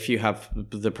 if you have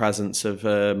the presence of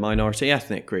a minority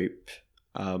ethnic group,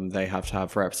 they have to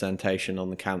have representation on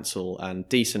the council and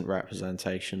decent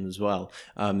representation as well.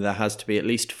 There has to be at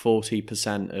least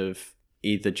 40% of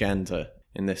either gender.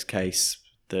 In this case,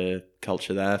 the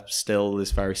culture there still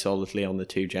is very solidly on the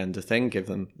two gender thing. Give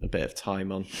them a bit of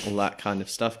time on all that kind of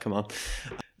stuff. Come on.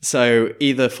 So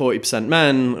either 40%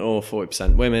 men or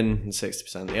 40% women and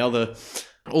 60% the other.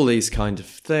 All these kind of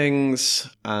things,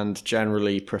 and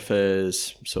generally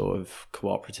prefers sort of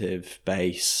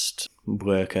cooperative-based,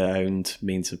 worker-owned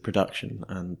means of production,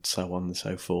 and so on and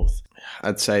so forth.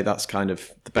 I'd say that's kind of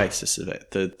the basis of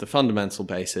it. The fundamental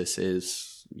basis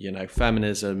is,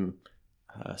 feminism,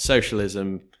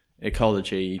 socialism,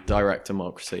 ecology, direct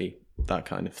democracy, that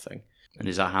kind of thing. And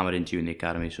is that hammered into you in the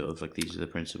academy, sort of like these are the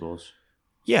principles?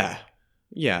 Yeah.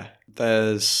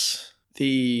 There's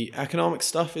the economic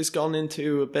stuff is gone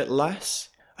into a bit less.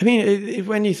 I mean,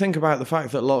 when you think about the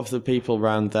fact that a lot of the people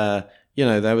around there,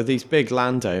 there were these big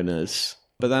landowners,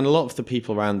 but then a lot of the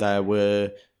people around there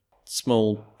were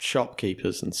small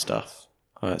shopkeepers and stuff.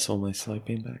 Oh, it's almost like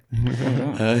being back.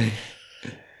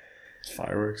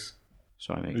 Fireworks.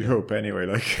 Sorry, mate. You hope anyway,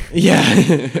 like.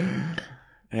 Yeah.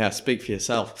 Yeah, speak for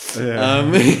yourself.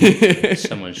 Yeah.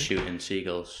 Someone's shooting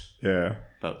seagulls. Yeah.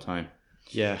 About time.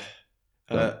 Yeah.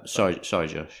 Sorry,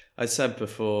 Josh. I said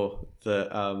before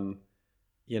that,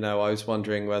 I was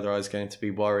wondering whether I was going to be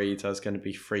worried, I was going to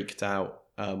be freaked out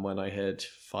when I heard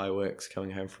fireworks coming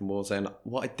home from Warzone.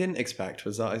 What I didn't expect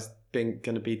was that I was going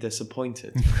to be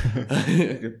disappointed.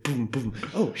 Boom, boom.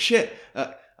 Oh, shit.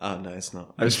 Oh, no, it's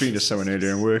not. I was speaking to someone earlier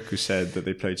in work who said that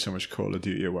they played so much Call of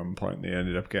Duty at one point and they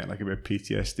ended up getting like a bit of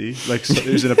PTSD. Like, so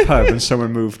it was in a pub and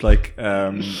someone moved like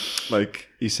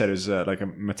he said it was like a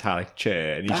metallic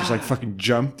chair and he just like fucking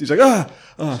jumped. He's like,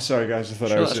 oh, sorry guys, I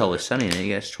thought I was... That's always sunny and he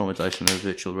gets traumatized from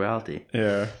virtual reality.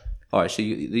 Yeah. All right, so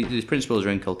these principles are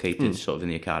inculcated sort of in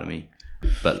the academy,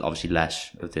 but obviously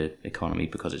less of the economy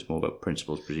because it's more about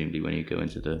principles, presumably, when you go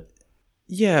into the...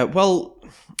 Yeah, well,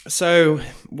 so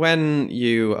when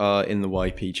you are in the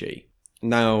YPG,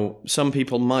 now some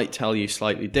people might tell you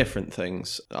slightly different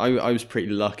things. I was pretty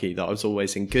lucky that I was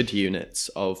always in good units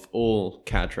of all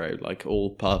cadre, like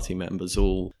all party members,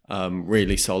 all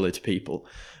really solid people.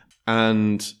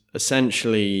 And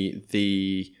essentially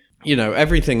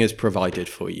everything is provided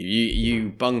for you. You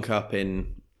bunk up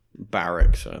in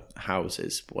barracks or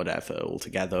houses, whatever, all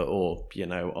together, or,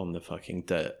 on the fucking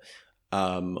dirt.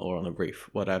 Or on a roof,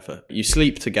 whatever. You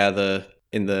sleep together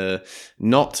in the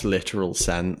not literal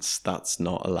sense. That's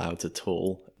not allowed at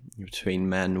all between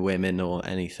men, women, or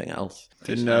anything else.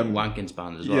 Wanking's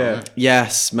banned as well. Yeah. Isn't it?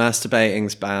 Yes,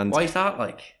 masturbating's banned. Why is that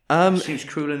like? Seems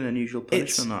cruel and unusual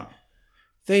punishment.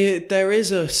 There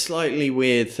is a slightly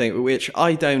weird thing which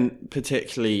I don't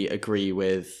particularly agree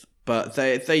with. But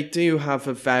they do have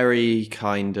a very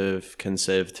kind of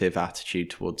conservative attitude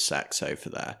towards sex over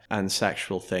there and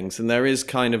sexual things. And there is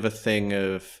kind of a thing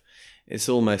of, it's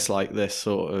almost like this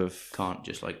sort of... Can't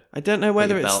just like... I don't know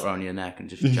whether put your it's... belt around your neck and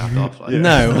just jack off. Like,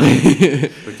 No.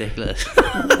 Ridiculous.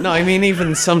 No, I mean,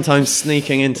 even sometimes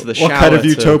sneaking into the shower what kind of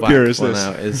utopia is one this?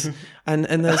 out is... And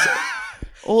there's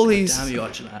all these... Damn you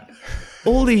watching that.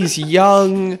 All these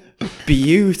young,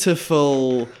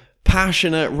 beautiful...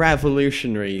 passionate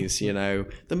revolutionaries,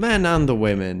 the men and the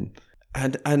women,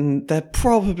 and they're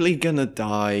probably gonna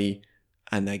die,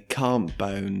 and they can't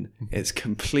bone. It's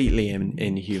completely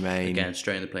inhumane. Again,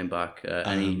 straight in the plane back.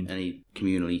 Any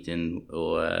communal eating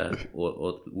or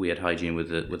weird hygiene with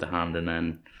the hand, and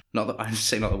then not the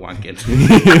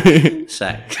wanking,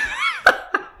 sex.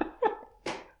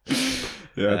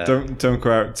 Yeah, don't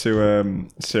go out to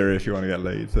Syria if you want to get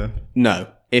laid. Then no.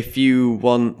 If you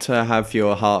want to have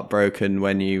your heart broken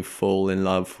when you fall in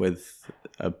love with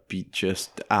a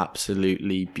just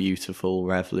absolutely beautiful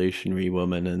revolutionary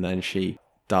woman and then she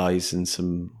dies in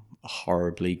some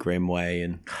horribly grim way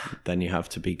and then you have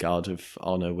to be guard of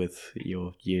honor with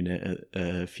your unit at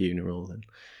a funeral,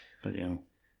 but yeah,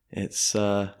 it's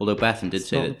although Bethan did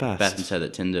say that Bethan said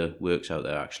that Tinder works out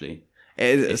there actually.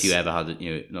 If you ever had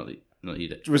it, not that you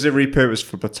did. Was it repurposed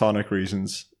for platonic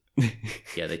reasons?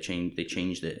 Yeah, they changed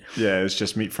it. Yeah, it's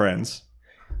just meet friends.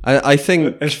 I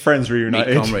think It's friends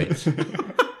reunited. Meet comrades.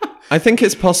 I think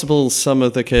it's possible some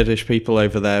of the Kurdish people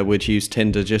over there would use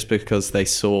Tinder just because they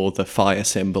saw the fire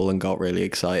symbol and got really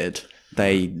excited.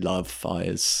 They love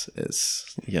fires.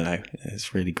 It's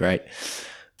really great.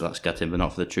 That's getting, but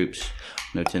not for the troops.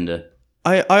 No Tinder.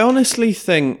 I honestly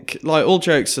think, like, all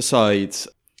jokes aside,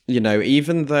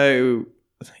 even though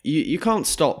you can't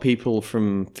stop people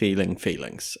from feeling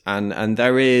feelings, and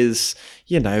there is,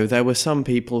 there were some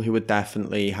people who were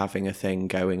definitely having a thing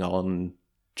going on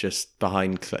just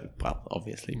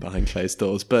obviously behind closed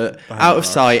doors, but out of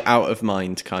sight, out of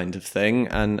mind kind of thing.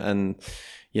 And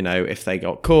if they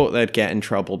got caught, they'd get in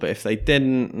trouble. But if they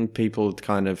didn't, and people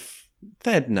would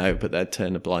they'd know, but they'd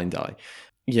turn a blind eye.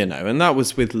 And that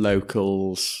was with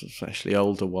locals, especially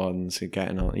older ones who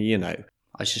getting on,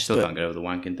 I still can't get over the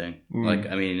wanking thing. Like,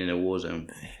 I mean, in a war zone.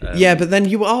 Yeah, but then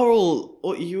you are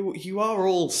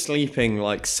all sleeping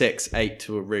like 6-8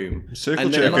 to a room. Circle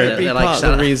and jerk. They're like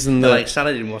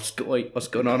Saladin, what's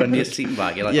going on in your sleeping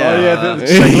bag? You're like,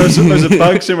 There's a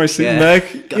bugs in my sleeping bag.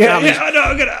 I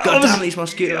know. God damn these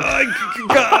mosquitoes.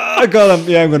 I got them.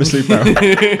 Yeah, I'm going to sleep now.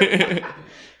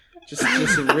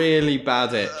 just a really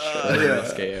bad itch.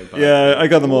 Mosquito bite. Yeah, I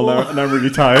got them all now, and I'm really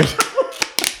tired.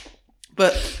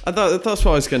 But that's what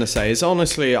I was going to say, is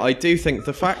honestly, I do think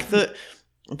the fact that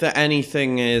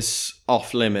anything is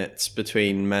off limits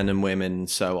between men and women and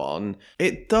so on,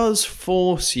 it does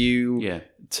force you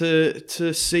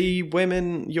to see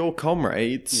women, your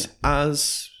comrades,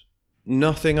 as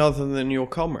nothing other than your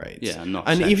comrades. Yeah, not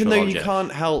and even though objects. You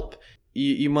can't help,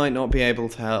 you might not be able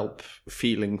to help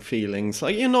feeling feelings.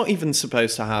 Like, you're not even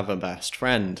supposed to have a best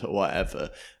friend or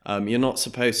whatever. You're not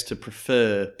supposed to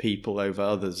prefer people over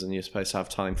others, and you're supposed to have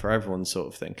time for everyone, sort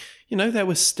of thing. There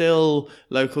were still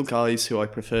local guys who I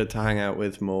preferred to hang out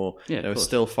with more. Yeah, there were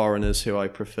still foreigners who I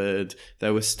preferred.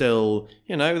 There were still,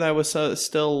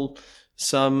 still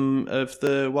some of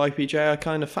the YPJ I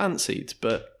kind of fancied.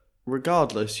 But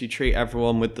regardless, you treat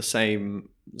everyone with the same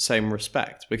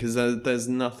respect, because there's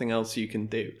nothing else you can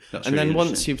do. That's and really then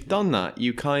once you've done that,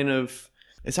 you kind of...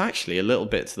 It's actually a little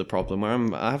bit to the problem where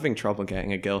I'm having trouble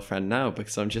getting a girlfriend now,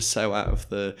 because I'm just so out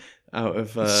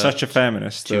of such a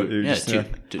feminist.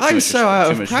 I'm so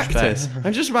out of practice.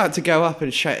 I'm just about to go up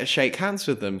and shake hands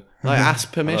with them, like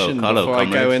ask permission before I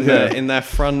go in their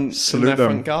front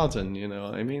garden. You know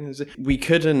what I mean? We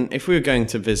couldn't, if we were going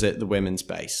to visit the women's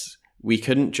base, we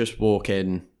couldn't just walk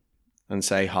in and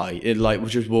say hi. We'll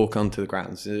just walk onto the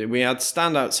grounds. We had to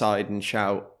stand outside and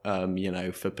shout,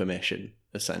 for permission,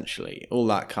 essentially. All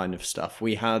that kind of stuff.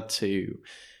 We had to,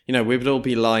 we would all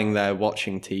be lying there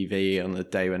watching TV on a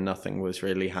day when nothing was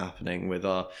really happening, with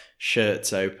our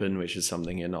shirts open, which is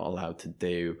something you're not allowed to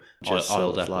do. Just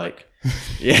sort of like...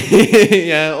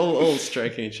 all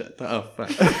stroking each other. Oh,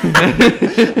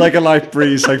 like a light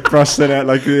breeze, like brusting out,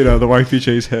 like, the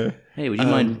YPJ's hair. Hey, would you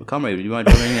mind, comrade? Would you mind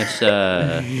running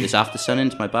this after sun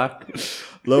into my back?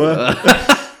 Lower,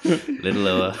 little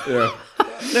lower. Yeah.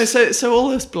 No, so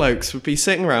all us blokes would be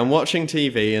sitting around watching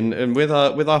TV and with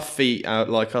our feet out,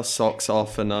 like our socks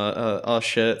off and our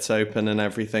shirts open and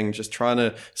everything, just trying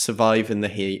to survive in the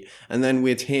heat. And then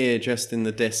we'd hear just in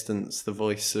the distance the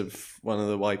voice of one of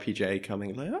the YPJ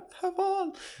coming, like, "Oh, come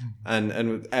on,"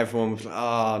 and everyone was like,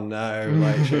 "Oh no,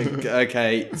 like,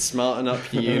 okay, smarten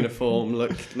up your uniform,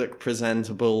 look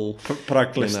presentable, put our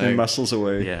glistening muscles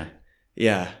away." Yeah.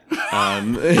 Yeah.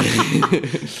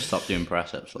 Stop doing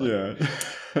press-ups. Yeah.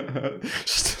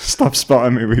 Stop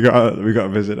spotting me. We got a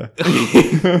visitor.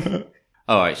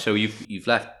 All right. So you've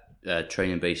left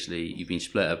training, basically. You've been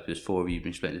split up. There's 4 of you. You've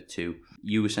been split into 2.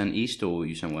 You were sent east, or were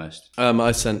you sent west? I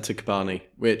was sent to Kobani,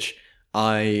 which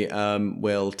I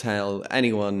will tell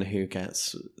anyone who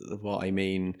gets what I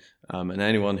mean, and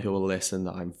anyone who will listen,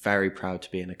 that I'm very proud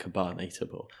to be in a Kobani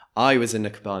Tabor. I was in a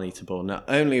Kobani Tabor. Not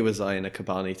only was I in a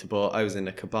Kobani Tabor, I was in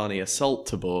a Kobani Assault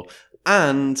Tabor,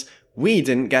 and we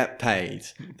didn't get paid.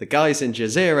 The guys in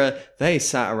Jazeera, they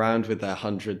sat around with their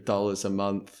 $100 a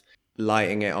month,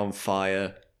 lighting it on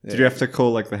fire. Did you have to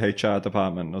call, like, the HR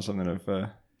department or something of...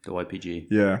 The YPG?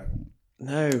 Yeah.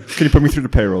 No. Can you put me through the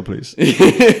payroll, please?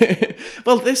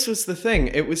 Well, this was the thing.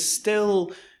 It was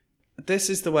still... This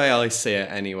is the way I see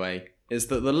it anyway, is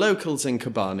that the locals in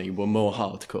Kobani were more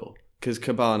hardcore, because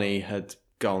Kobani had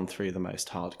gone through the most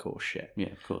hardcore shit.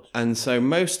 Yeah, of course. And so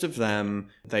most of them,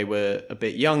 they were a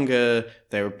bit younger,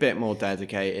 they were a bit more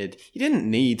dedicated. You didn't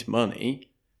need money.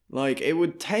 Like, it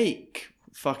would take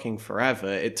fucking forever.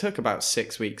 It took about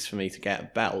 6 weeks for me to get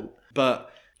a belt,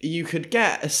 but you could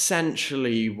get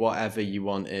essentially whatever you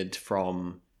wanted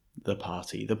from the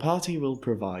party. The party will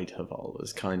provide Haval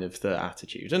is kind of the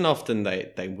attitude. And often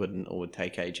they wouldn't or would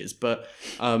take ages. But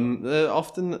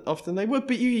often they would.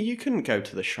 But you couldn't go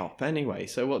to the shop anyway.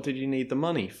 So what did you need the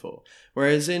money for?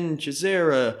 Whereas in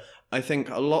Jazeera, I think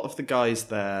a lot of the guys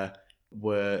there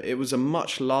it was a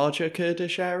much larger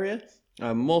Kurdish area,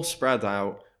 more spread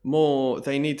out.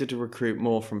 They needed to recruit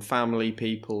more from family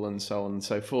people and so on and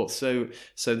so forth.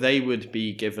 So they would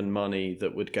be given money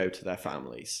that would go to their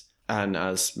families. And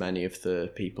as many of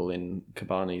the people in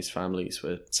Kobani's families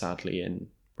were sadly in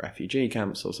refugee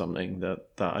camps or something, that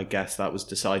I guess that was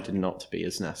decided not to be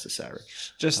as necessary.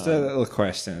 Just a little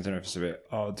question. I don't know if it's a bit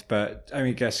odd, but I mean,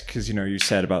 I guess because you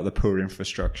said about the poor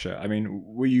infrastructure. I mean,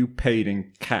 were you paid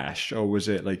in cash, or was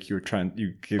it like you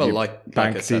give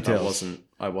bank details?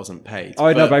 I wasn't paid.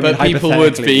 Oh no, but people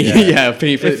would be. Yeah,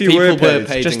 people. If you were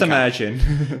paid, just imagine.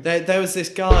 There was this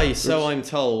guy. So I'm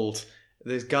told,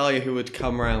 this guy who would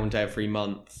come around every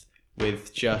month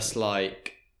with just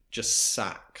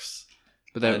sacks.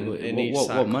 But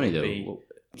what money though?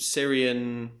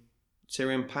 Syrian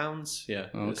pounds, yeah.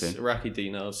 Oh, okay. It's Iraqi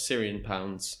dinars, Syrian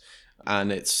pounds,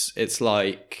 and it's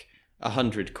like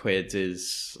 100 quid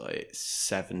is like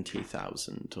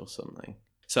 70,000 or something.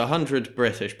 So 100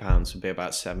 British pounds would be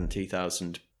about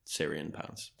 70,000 Syrian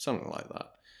pounds, something like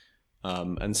that.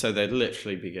 And so they'd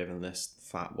literally be given this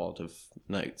fat wad of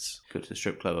notes. Go to the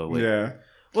strip club or yeah.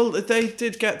 Well, they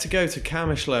did get to go to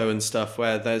Kamishlo and stuff,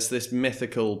 where there's this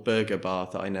mythical burger bar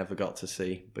that I never got to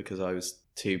see because I was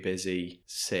too busy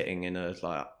sitting in a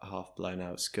half blown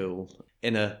out school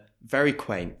in a very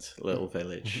quaint little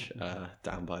village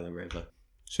down by the river.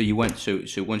 So you went. So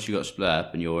once you got split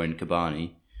up and you're in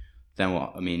Kobani, then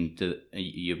what? I mean,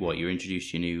 you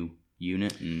introduced your new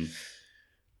unit, and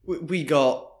we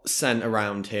got sent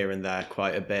around here and there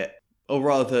quite a bit, or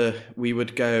rather, we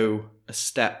would go a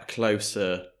step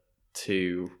closer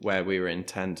to where we were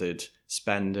intended,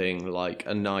 spending like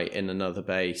a night in another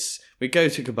base. We'd go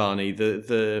to Kobani,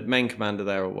 the main commander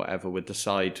there or whatever would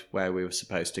decide where we were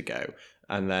supposed to go,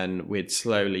 and then we'd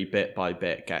slowly, bit by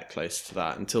bit, get close to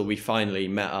that until we finally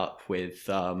met up with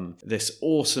this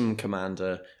awesome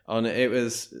commander. So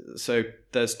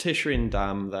there's Tishreen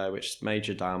Dam there, which is a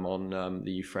major dam on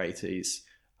the Euphrates.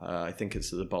 I think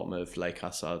it's at the bottom of Lake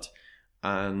Assad.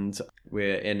 And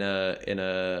we're in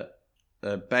a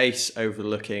base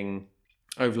overlooking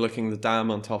the dam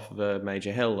on top of a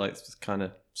major hill, like this kind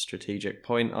of strategic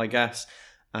point, I guess.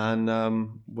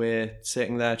 And we're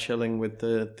sitting there chilling with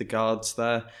the guards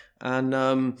there,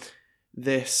 and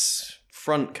this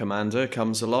front commander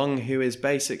comes along, who is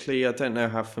basically, I don't know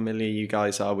how familiar you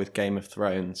guys are with Game of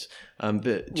Thrones, but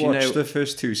do you know the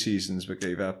first 2 seasons but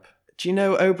gave up? Do you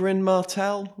know Oberyn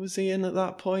Martell? Was he in at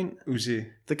that point? Who's he? He's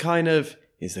the kind of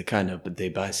the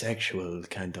bisexual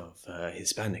kind of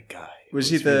Hispanic guy.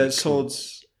 Was he the really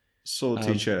sword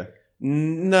teacher?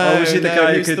 No. Was he the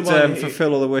guy who could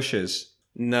fulfill all the wishes?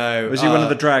 No. Was he one of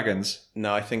the dragons?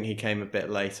 No, I think he came a bit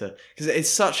later. Because it's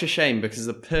such a shame, because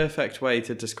the perfect way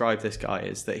to describe this guy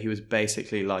is that he was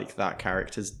basically like that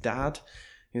character's dad.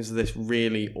 He was this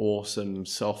really awesome,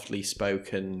 softly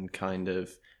spoken kind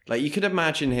of... Like, you could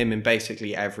imagine him in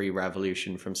basically every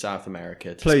revolution from South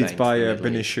America to Played Spain by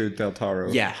Benicio del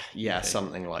Toro. Yeah,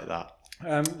 something like that.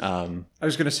 I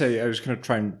was going to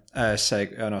try and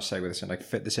segue this and like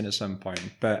fit this in at some point.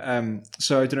 But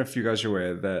so I don't know if you guys are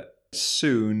aware that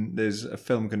soon there's a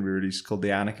film going to be released called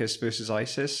The Anarchist versus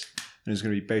ISIS, and it's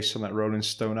going to be based on that Rolling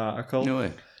Stone article. No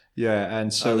way. Yeah,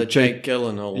 and so the Jake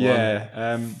Gyllenhaal one.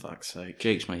 Yeah, fuck's sake.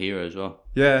 Jake's my hero as well.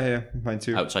 Yeah, mine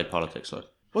too. Outside politics, though.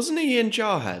 Wasn't he in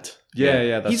Jarhead?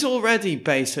 Yeah. He's already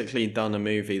basically done a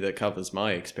movie that covers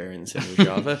my experience in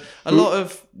Rojava. A lot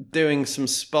of doing some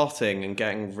spotting and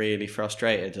getting really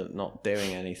frustrated at not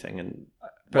doing anything. And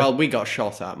we got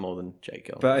shot at more than Jake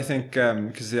Gyllenhaal. But I think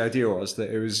because the idea was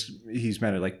that he's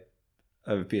meant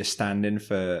to be a stand-in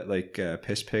for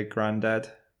Piss Pig Granddad,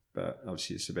 but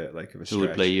obviously it's a bit like of a stretch. Who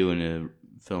would play you in a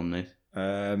film, Nate?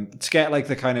 To get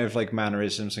the kind of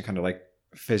mannerisms and kind of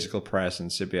physical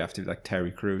presence, it'd have to be like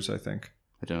Terry Crews, I think.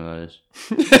 I don't know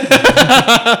who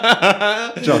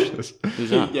that is. Josh does.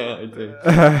 Who's that? Yeah, I do.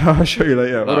 I'll show you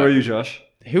later. What about you, Josh?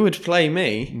 Who would play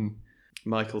me?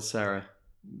 Michael Cera.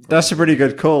 That's a pretty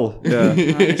good call. Yeah.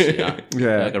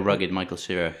 Yeah. Like a rugged Michael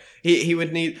Cera. He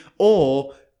would need,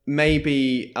 or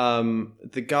maybe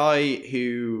the guy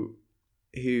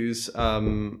who's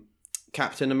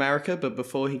Captain America, but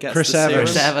before he gets Chris the Evans. serum.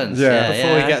 Chris Evans.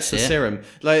 Before he gets the serum.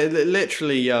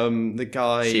 Literally, the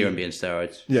guy... Serum being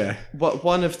steroids. Yeah.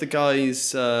 One of the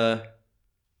guys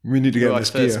we need to get who in I this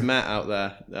first gear. met out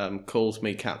there calls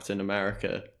me Captain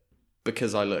America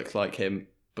because I look like him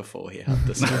before he had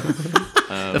the serum.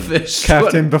 The first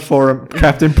Captain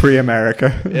Captain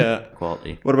pre-America. Yeah.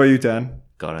 quality. What about you, Dan?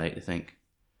 God, I hate to think.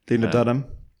 Lena Dunham?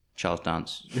 Charles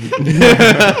Dance.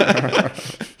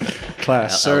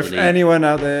 Class. So if elderly. anyone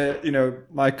out there,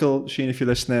 Michael, Sheen, if you're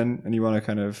listening and you want to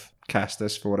kind of cast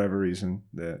us for whatever reason,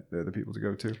 they're the people to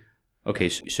go to. Okay,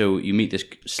 so you meet this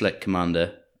slick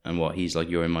commander, and he's like,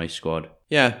 you're in my squad.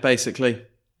 Yeah, basically.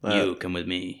 You come with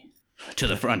me to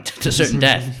the front, to certain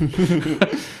death.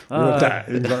 We'll die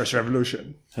in Irish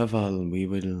Revolution. Haval, we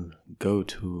will go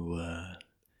to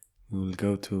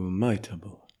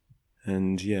Maitabo.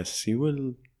 And yes, you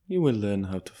will learn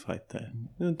how to fight there.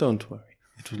 Don't worry.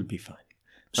 It will be fine.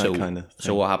 So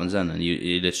what happens then? And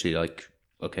you literally like,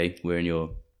 okay, we're in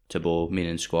your Tabor,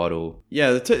 meaning squad, or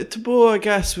yeah, the Tabor I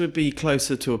guess would be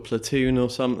closer to a platoon or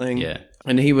something. yeah.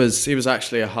 And he was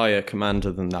actually a higher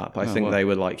commander than that, but I think they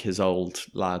were like his old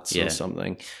lads or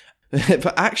something.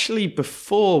 But actually,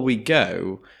 before we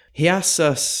go, he asks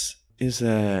us, "Is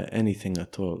there anything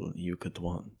at all you could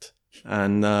want?"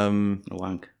 And A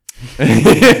wank.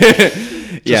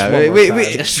 yeah,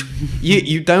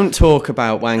 you don't talk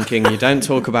about wanking, you don't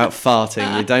talk about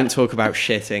farting, you don't talk about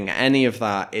shitting. Any of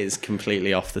that is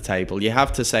completely off the table. You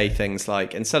have to say things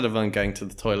like, instead of going to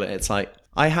the toilet, it's like,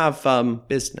 I have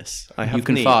business. I have. You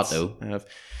can needs. fart though. I have.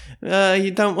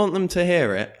 You don't want them to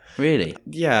hear it. Really?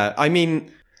 Yeah, I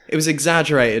mean, it was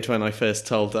exaggerated when I first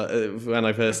turned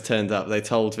up. They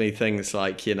told me things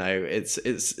like,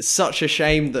 it's such a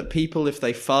shame that people, if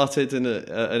they farted in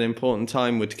an important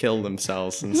time, would kill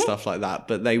themselves and stuff like that.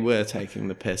 But they were taking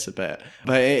the piss a bit.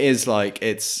 But it is like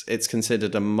it's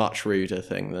considered a much ruder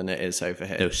thing than it is over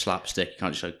here. No slapstick. You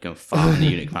can't just like go fart in the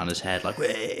unit commander's head like,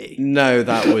 "Way." No,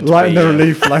 that would Light be the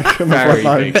relief like on the very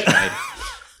front line. big shame.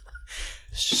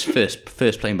 It's just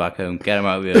first plane back home. Get him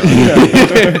out of here.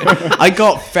 I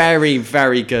got very,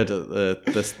 very good at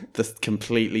the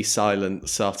completely silent,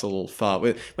 subtle fart.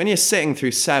 When you're sitting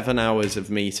through 7 hours of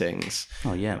meetings,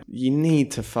 Oh yeah. you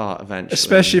need to fart eventually.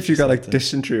 Especially if you got like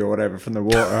dysentery or whatever from the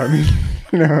water. I mean,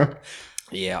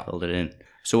 Yeah. Hold it in.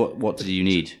 So what did you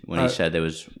need when he said there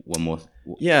was one more?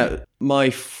 Yeah,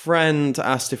 my friend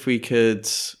asked if we could...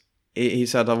 He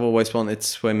said, I've always wanted to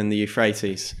swim in the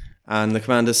Euphrates. And the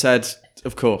commander said,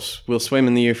 of course, we'll swim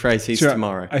in the Euphrates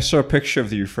tomorrow. I saw a picture of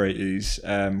the Euphrates,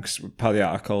 because part of the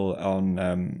article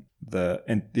on the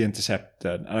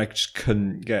Interceptor, and I just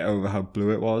couldn't get over how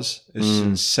blue it was. It's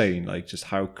insane, like just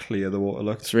how clear the water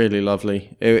looked. It's really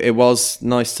lovely. It was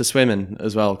nice to swim in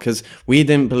as well, because we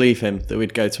didn't believe him that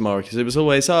we'd go tomorrow, because it was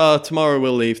always, tomorrow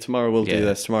we'll leave, tomorrow we'll do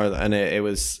this, tomorrow, and it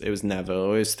was never,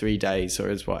 or it was 3 days, or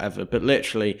it was whatever. But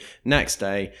literally, next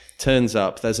day, turns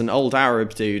up, there's an old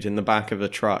Arab dude in the back of a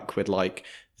truck with like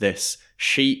this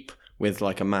sheep with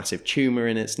like a massive tumour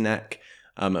in its neck.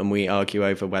 And we argue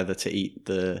over whether to eat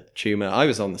the tumour. I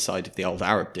was on the side of the old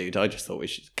Arab dude. I just thought we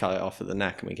should cut it off at the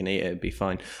neck and we can eat it. It'd be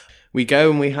fine. We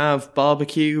go and we have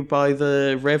barbecue by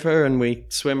the river and we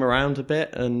swim around a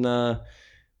bit. And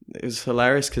it was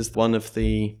hilarious because one of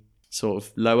the sort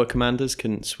of lower commanders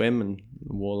couldn't swim and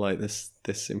wore like this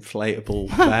inflatable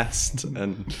vest.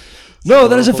 And No,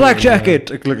 that is a flak jacket!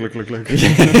 Look.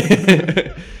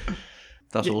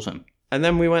 That's awesome. And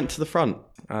then we went to the front.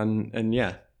 And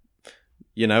yeah.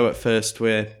 At first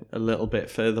we're a little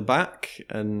bit further back,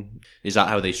 and Is that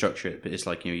how they structure it? But it's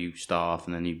like, you start off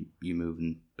and then you move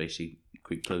and basically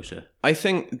creep closer. I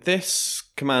think this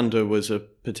commander was a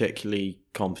particularly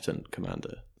competent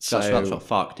commander. So That's what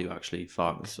FARC do, actually.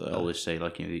 FARC always say,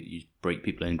 like, you break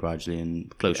people in gradually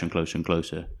and closer and closer and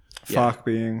closer. FARC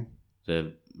being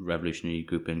The revolutionary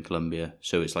group in Colombia.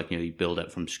 So it's like, you build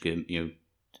up from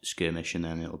skirmish, and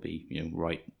then it'll be,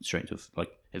 right straight into,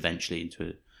 like, eventually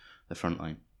into the front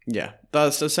line. Yeah,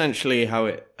 that's essentially how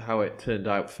it turned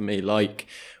out for me. Like,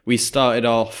 we started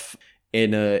off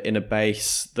in a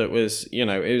base that was,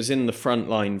 it was in the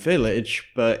frontline village,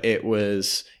 but it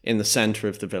was in the center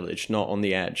of the village, not on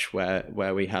the edge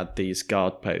where we had these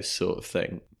guard posts sort of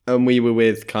thing. And we were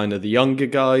with kind of the younger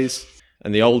guys,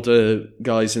 and the older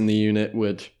guys in the unit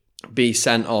would be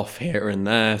sent off here and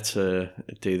there to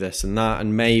do this and that.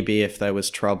 And maybe if there was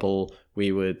trouble,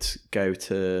 we would go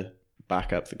to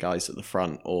back up the guys at the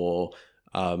front, or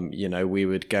we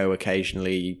would go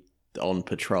occasionally on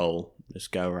patrol,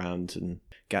 just go around and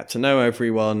get to know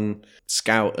everyone,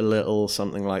 scout a little,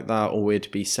 something like that, or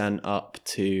we'd be sent up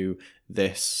to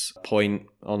this point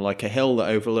on like a hill that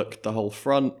overlooked the whole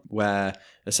front, where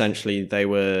essentially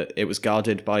it was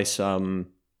guarded by some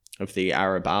of the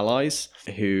Arab allies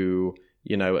who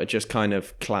are just kind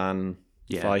of clan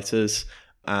fighters,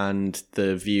 and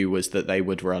the view was that they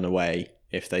would run away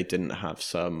if they didn't have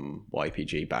some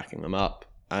YPG backing them up.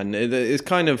 And it's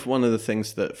kind of one of the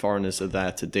things that foreigners are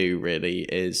there to do, really,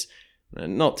 is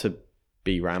not to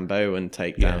be Rambo and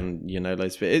take down,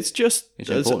 loads of it. It's just it's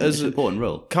an important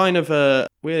role. Kind of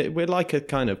we're like a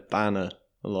kind of banner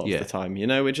a lot of the time.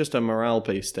 We're just a morale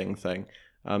boosting thing.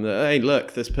 Hey,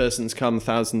 look, this person's come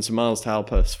thousands of miles to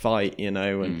help us fight.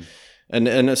 And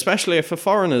especially if a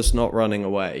foreigner's not running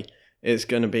away, it's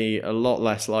going to be a lot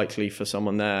less likely for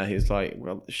someone there who's like,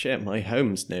 well, shit, my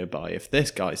home's nearby. If this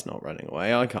guy's not running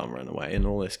away, I can't run away, and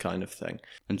all this kind of thing.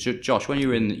 And Josh, when you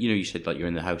were in, you said like you're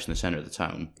in the house in the centre of the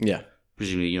town. Yeah.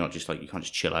 Presumably you're not just like, you can't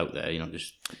just chill out there. You're not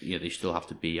just, they still have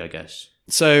to be, I guess.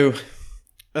 So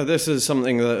this is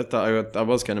something that I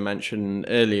was going to mention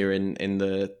earlier in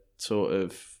the sort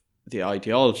of the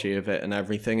ideology of it and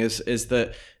everything is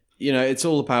that, it's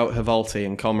all about Havalti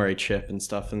and comradeship and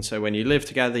stuff. And so when you live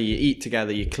together, you eat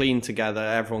together, you clean together,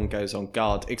 everyone goes on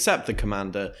guard, except the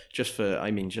commander, just for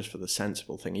the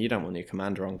sensible thing. You don't want your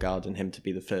commander on guard and him to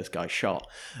be the first guy shot.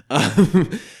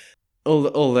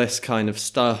 All this kind of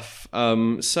stuff.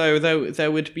 So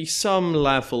there would be some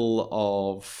level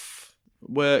of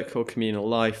work or communal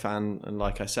life. And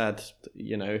like I said,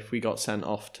 if we got sent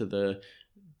off to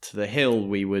the hill,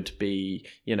 we would be,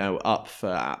 up for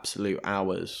absolute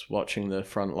hours watching the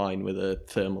front line with a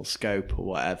thermal scope or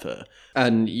whatever.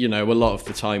 And, a lot of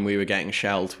the time we were getting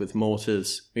shelled with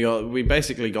mortars. We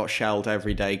basically got shelled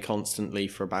every day constantly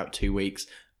for about 2 weeks.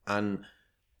 And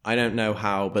I don't know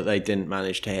how, but they didn't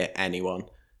manage to hit anyone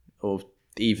or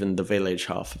even the village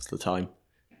half of the time.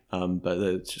 But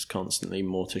there's just constantly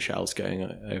mortar shells going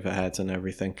overhead and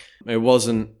everything. It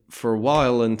wasn't for a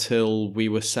while until we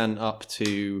were sent up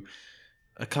to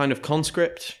a kind of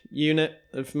conscript unit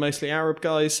of mostly Arab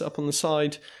guys up on the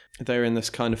side. They were in this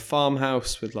kind of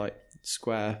farmhouse with like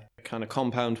square kind of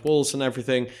compound walls and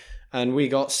everything. And we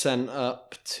got sent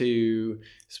up to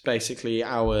basically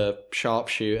our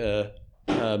sharpshooter,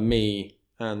 me,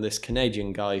 and this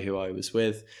Canadian guy who I was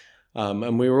with.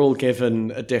 And we were all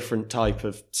given a different type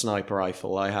of sniper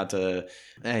rifle. I had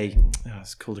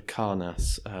it's called a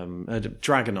Karnas, a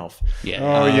Dragunov. Yeah.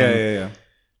 Oh, yeah.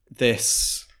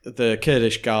 The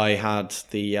Kurdish guy had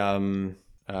the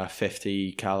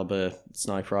 50 caliber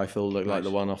sniper rifle, looked like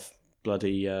the one off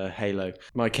bloody Halo.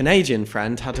 My Canadian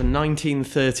friend had a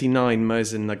 1939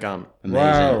 Mosin Nagant.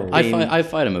 Wow. I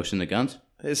fired a Mosin Nagant.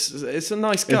 It's a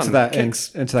nice gun. Into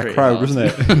that crowd, hard.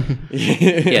 wasn't it?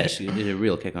 Yes, there's a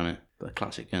real kick on it. But a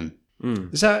classic gun.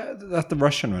 Is that the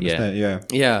Russian one, isn't it?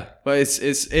 Yeah, but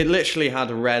it literally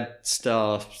had a red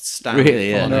star stamp on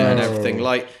it and everything.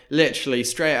 Like literally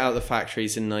straight out of the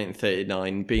factories in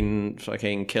 1939, been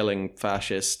fucking killing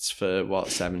fascists for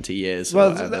 70 years.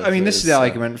 Well, this is the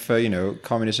argument for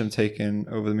communism taking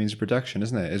over the means of production,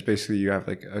 isn't it? It's basically you have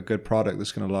like a good product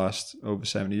that's going to last over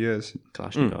 70 years.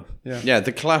 Kalashnikov. Yeah,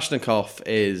 the Kalashnikov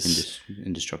is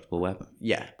indestructible weapon.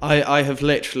 Yeah, I have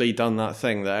literally done that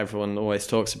thing that everyone always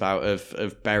talks about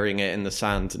of burying it in the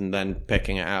sand and then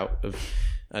picking it out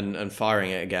and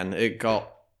firing it again. It got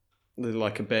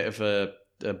like a bit of a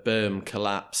berm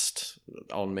collapsed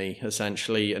on me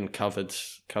essentially and covered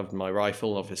my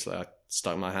rifle. Obviously I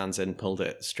stuck my hands in, pulled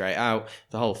it straight out.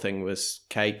 The whole thing was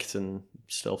caked and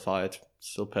still fired,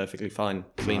 still perfectly fine.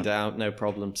 Cleaned it out, no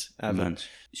problems ever. Man.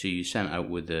 So you sent out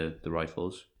with the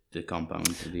rifles, the compound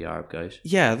of the Arab guys?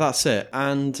 Yeah, that's it.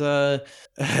 And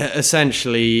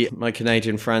essentially, my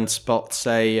Canadian friend spots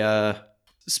an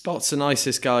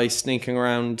ISIS guy sneaking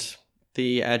around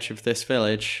the edge of this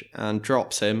village and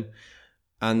drops him.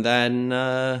 And then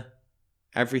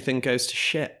everything goes to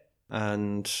shit.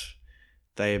 And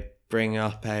they bring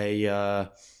up an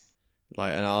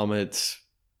armoured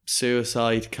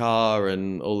suicide car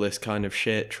and all this kind of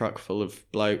shit, truck full of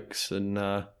blokes. And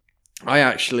I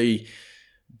actually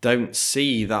don't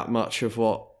see that much of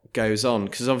what goes on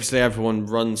because obviously everyone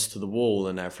runs to the wall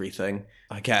and everything.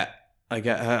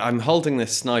 I'm holding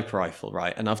this sniper rifle,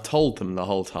 right? And I've told them the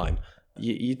whole time,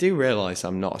 you do realize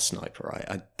I'm not a sniper, right?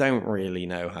 I don't really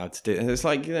know how to do it. And it's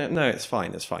like, no, it's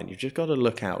fine. You've just got to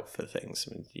look out for things.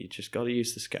 You just got to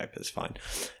use the scope. It's fine.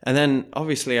 And then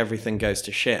obviously everything goes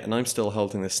to shit and I'm still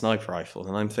holding this sniper rifle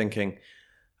and I'm thinking,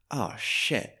 oh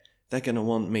shit. They're going to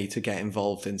want me to get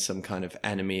involved in some kind of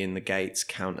enemy in the gates,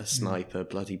 counter sniper,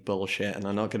 bloody bullshit, and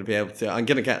I'm not going to be able to. I'm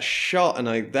going to get shot, and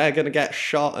they're going to get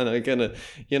shot, and I'm going to,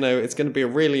 it's going to be a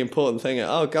really important thing.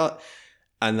 Oh, God.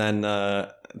 And then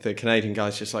the Canadian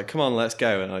guy's just like, come on, let's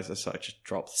go. And I just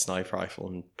drop the sniper rifle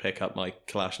and pick up my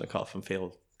Kalashnikov and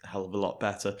feel a hell of a lot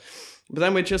better. But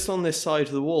then we're just on this side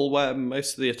of the wall where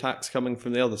most of the attack's coming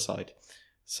from the other side.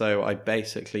 So I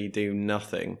basically do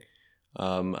nothing.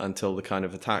 Until the kind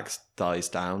of attacks dies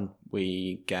down,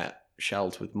 we get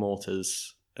shelled with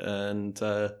mortars and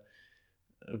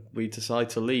we decide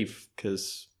to leave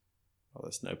because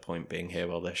there's no point being here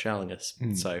while they're shelling us.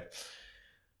 So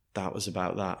that was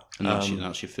about that. And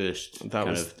that's your first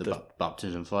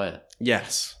baptism fire.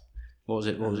 Yes. What was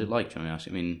it like? Do you want to ask?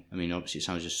 I mean, obviously it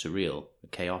sounds just surreal,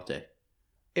 chaotic.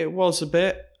 It was a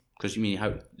bit. Because you mean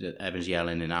how everyone's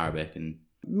yelling in Arabic and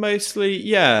mostly,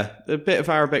 yeah, a bit of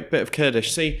Arabic, bit of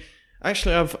Kurdish. See,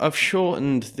 actually, I've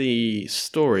shortened the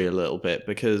story a little bit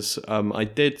because I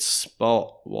did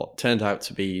spot what turned out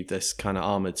to be this kind of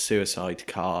armoured suicide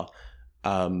car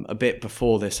a bit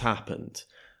before this happened.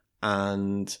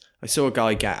 And I saw a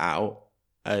guy get out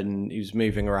and he was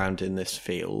moving around in this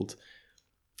field.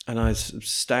 And I was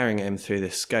staring at him through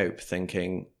this scope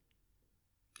thinking,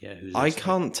 I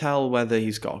can't tell whether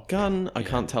he's got a gun. I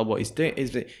can't tell what he's doing.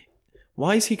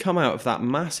 Why has he come out of that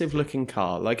massive looking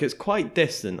car? Like, it's quite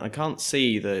distant. I can't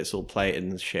see that it's all plated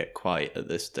and shit quite at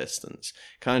this distance.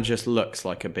 Kind of just looks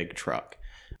like a big truck.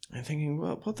 I'm thinking,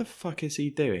 well, what the fuck is he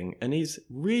doing? And he's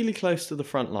really close to the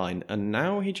front line. And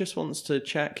now he just wants to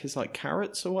check his like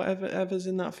carrots or whatever's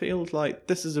in that field. Like,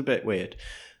 this is a bit weird.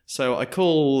 So I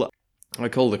call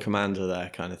the commander there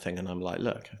kind of thing, and I'm like,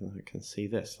 look, I can see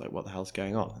this. Like, what the hell's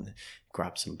going on? And he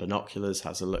grabs some binoculars,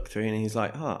 has a look through, and he's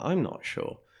like, I'm not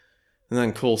sure. And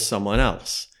then calls someone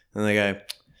else. And they go,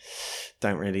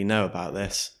 don't really know about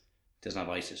this. Doesn't have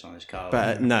ISIS on his car.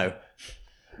 But no.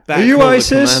 Are you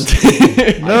ISIS?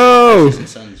 No! ISIS and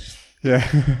Sons.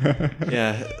 Yeah.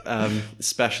 Yeah.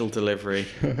 Special delivery.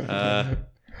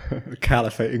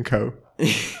 Caliphate and Co.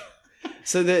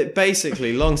 So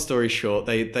basically, long story short,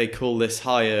 they call this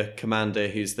higher commander,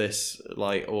 who's this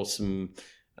like awesome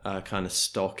kind of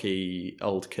stocky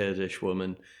old Kurdish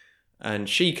woman, and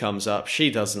she comes up. She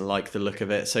doesn't like the look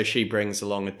of it, so she brings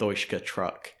along a Deutschka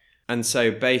truck. And so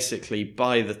basically,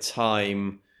 by the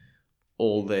time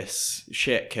all this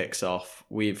shit kicks off,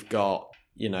 we've got,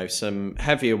 some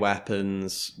heavier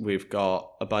weapons. We've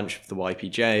got a bunch of the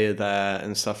YPJ are there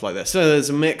and stuff like that. So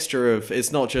there's a mixture of,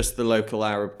 it's not just the local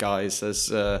Arab guys.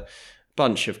 There's a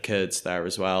bunch of Kurds there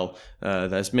as well.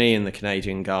 There's me and the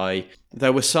Canadian guy.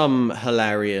 There were some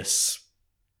hilarious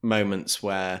moments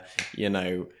where,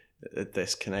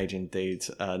 this Canadian dude,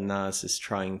 Naz, is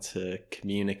trying to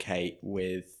communicate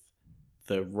with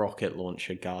the rocket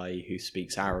launcher guy who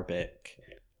speaks Arabic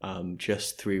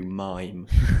just through mime.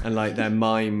 And like their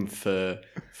mime for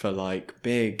like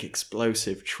big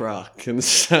explosive truck and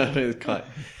stuff. It was quite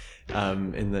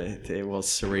it was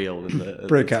surreal in the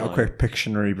break out a quick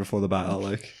Pictionary before the battle,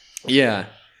 like. Yeah.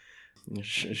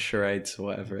 Charades or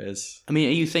whatever it is. I mean,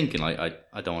 are you thinking like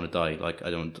I don't want to die, like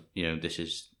I don't, this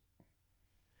is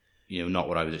not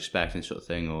what I was expecting, sort of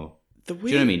thing, or do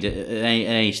you know what I mean? At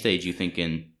any stage, you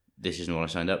thinking this isn't what I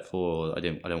signed up for, or I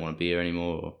don't want to be here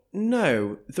anymore? Or...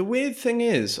 No, the weird thing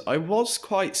is, I was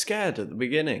quite scared at the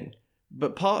beginning,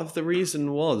 but part of the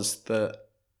reason was that,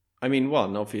 I mean,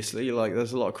 one, obviously, like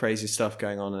there's a lot of crazy stuff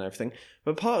going on and everything,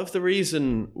 but part of the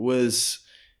reason was,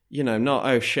 not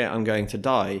oh shit, I'm going to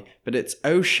die, but it's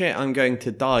oh shit, I'm going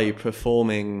to die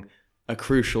performing a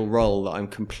crucial role that I'm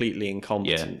completely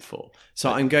incompetent for.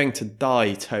 So I'm going to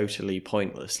die totally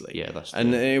pointlessly. Yeah, that's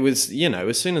and it was,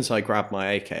 as soon as I grabbed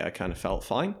my AK, I kind of felt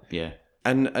fine. Yeah.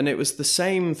 And it was the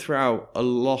same throughout a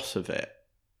lot of it,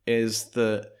 is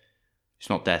that... It's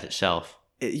not death itself.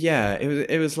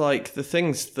 It was like the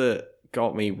things that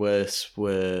got me worse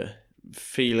were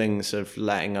feelings of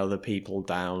letting other people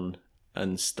down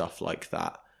and stuff like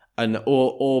that. And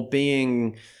or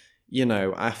being...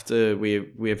 after we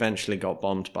eventually got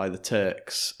bombed by the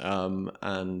Turks, and,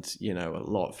 a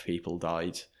lot of people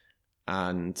died.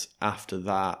 And after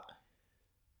that,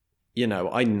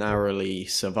 I narrowly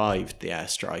survived the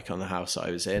airstrike on the house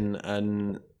I was in.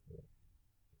 And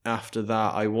after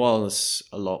that, I was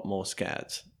a lot more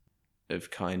scared of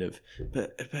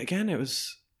but again, it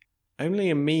was only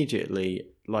immediately,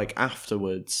 like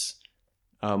afterwards,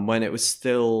 when it was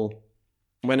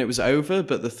over,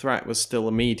 but the threat was still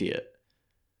immediate.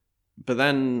 But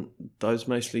then I was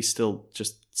mostly still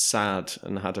just sad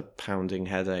and had a pounding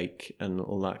headache and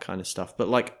all that kind of stuff. But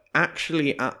like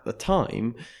actually at the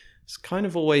time, it's kind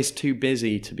of always too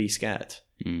busy to be scared.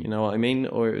 You know what I mean?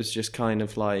 Or it was just kind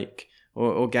of like,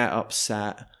 or get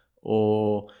upset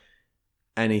or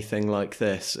anything like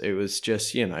this. It was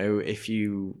just, if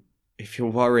you're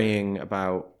worrying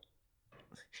about,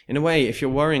 in a way, if you're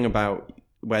worrying about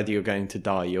whether you're going to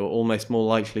die, you're almost more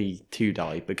likely to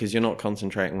die because you're not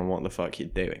concentrating on what the fuck you're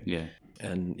doing. Yeah.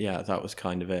 And yeah, that was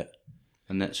kind of it.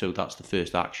 And so that's the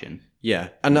first action. Yeah.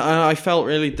 And I felt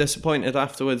really disappointed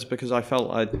afterwards because I felt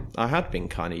I had been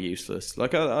kind of useless.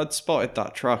 Like I'd spotted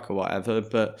that truck or whatever,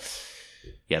 but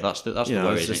Yeah, that's the worry.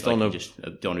 Just like, you just don't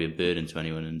want to be a burden to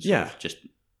anyone, and just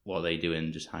what are they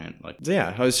doing, just hanging like.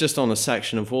 Yeah, I was just on a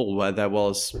section of wall where there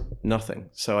was nothing,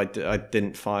 so I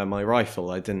didn't fire my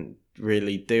rifle. I didn't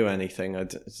really do anything. I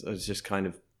was just kind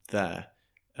of there,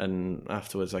 and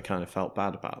afterwards I kind of felt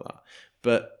bad about that.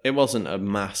 But it wasn't a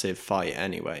massive fight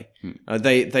anyway.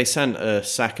 They sent a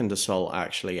second assault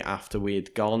actually after we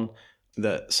had gone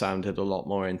that sounded a lot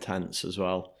more intense as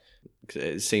well.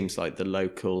 It seems like the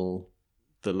local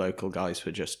guys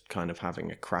were just kind of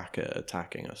having a crack at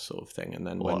attacking us, sort of thing. And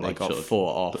then when they got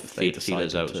fought off, they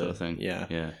decided out, to, sort of thing.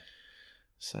 Yeah,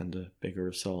 send a bigger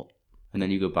assault. And then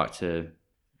you go back to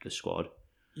the squad.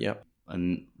 Yep.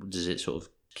 And does it sort of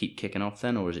keep kicking off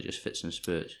then, or is it just fits and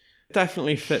spurts?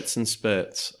 Definitely fits and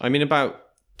spurts. I mean, about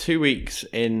 2 weeks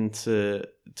into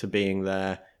being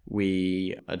there,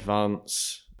 we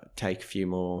advance, take a few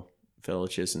more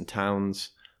villages and towns.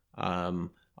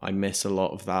 I miss a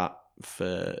lot of that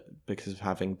because of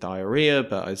having diarrhea,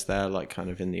 but I was there like kind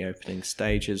of in the opening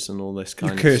stages and all this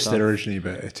kind of stuff. You cursed it originally,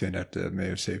 but it turned out it may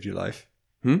have saved your life.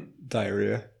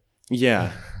 Diarrhea.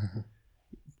 Yeah.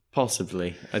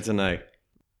 Possibly. I don't know.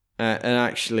 And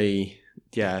actually,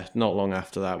 yeah, not long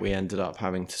after that, we ended up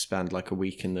having to spend like a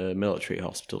week in the military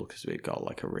hospital because we'd got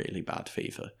like a really bad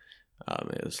fever.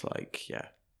 It was like, yeah,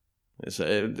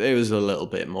 it was a little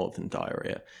bit more than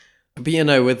diarrhea. But, you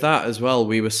know, with that as well,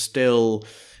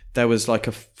 there was like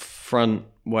a front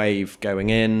wave going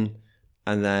in,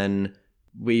 and then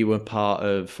I was part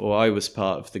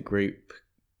of the group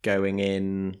going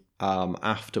in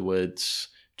afterwards,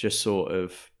 just sort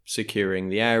of securing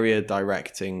the area,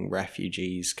 directing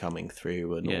refugees coming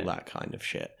through and all that kind of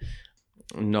shit.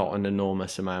 Not an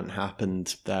enormous amount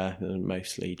happened there,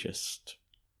 mostly just,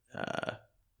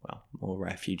 more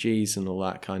refugees and all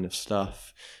that kind of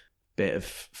stuff. Bit of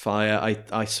fire.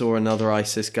 I saw another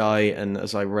ISIS guy, and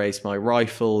as I raised my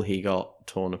rifle, he got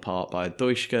torn apart by a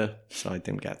Dushka, so I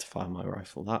didn't get to fire my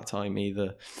rifle that time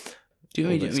either. Do you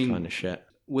mean kind of shit?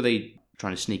 Were they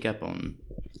trying to sneak up on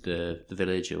the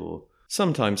village, or?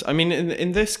 Sometimes. I mean,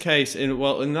 in this case, in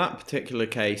that particular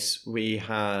case, we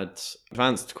had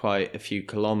advanced quite a few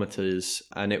kilometers,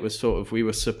 and it was sort of, we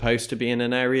were supposed to be in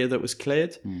an area that was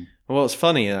cleared. And what's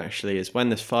funny, actually, is when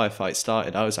this firefight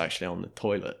started, I was actually on the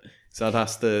toilet. So I'd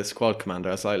asked the squad commander,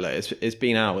 I was like, look, it's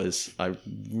been hours. I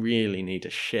really need a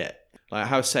shit. Like,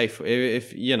 how safe,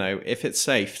 if it's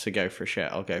safe to go for a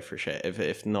shit, I'll go for a shit.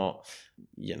 If not,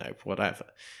 whatever.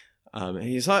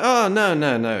 He's like, oh,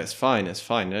 no, it's fine.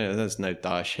 There's no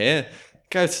Daesh here.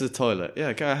 Go to the toilet.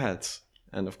 Yeah, go ahead.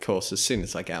 And of course, as soon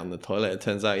as I get on the toilet, it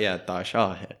turns out, Daesh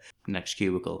are here. Next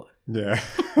cubicle. Yeah.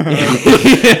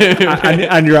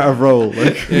 and you're out of roll.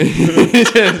 Like.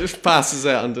 Just passes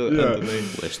out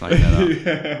underneath. Worst nightmare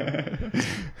that.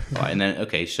 Right, and then,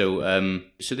 okay, so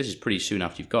this is pretty soon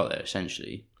after you've got there,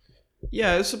 essentially.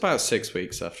 Yeah, it's about 6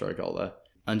 weeks after I got there.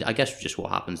 And I guess just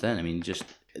what happens then, I mean, just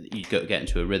you get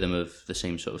into a rhythm of the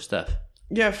same sort of stuff.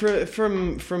 Yeah,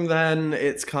 from then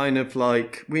it's kind of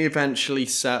like we eventually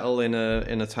settle in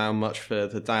a town much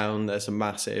further down. There's a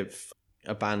massive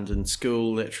abandoned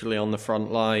school literally on the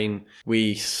front line.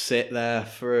 We sit there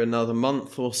for another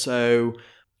month or so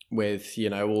with,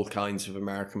 all kinds of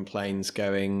American planes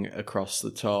going across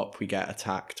the top. We get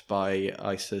attacked by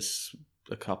ISIS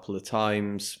a couple of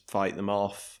times, fight them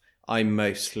off.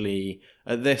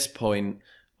 At this point,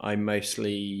 I'm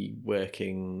mostly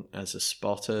working as a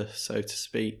spotter, so to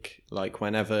speak. Like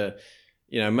whenever,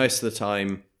 most of the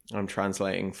time I'm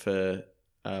translating for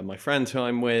my friend who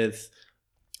I'm with.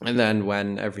 And then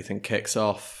when everything kicks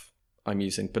off, I'm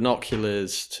using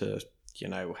binoculars to,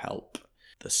 help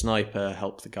the sniper,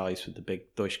 help the guys with the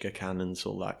big Dushka cannons,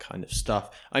 all that kind of stuff.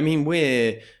 I mean,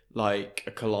 we're like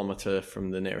a kilometer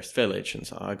from the nearest village, and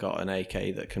so I got an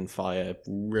AK that can fire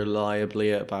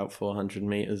reliably at about 400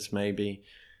 meters maybe,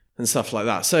 and stuff like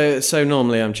that. So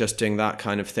normally I'm just doing that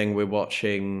kind of thing. We're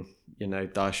watching,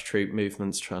 Daesh troop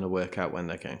movements, trying to work out when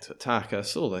they're going to attack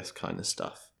us, all this kind of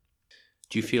stuff.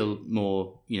 Do you feel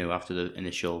more, after the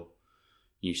initial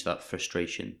use of that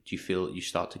frustration, do you feel you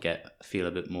start to feel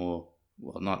a bit more,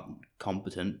 well, not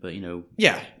competent, but,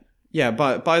 Yeah,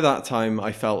 by that time,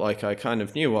 I felt like I kind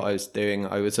of knew what I was doing.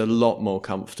 I was a lot more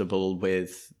comfortable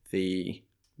with the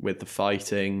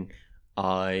fighting.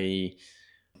 I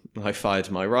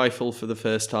fired my rifle for the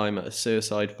first time at a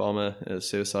suicide bomber, at a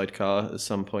suicide car at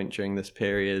some point during this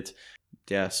period.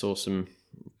 Yeah, saw some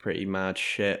pretty mad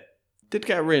shit. Did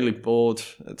get really bored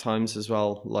at times as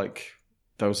well. Like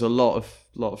there was a lot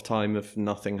of time of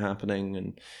nothing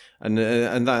happening, and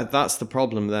that's the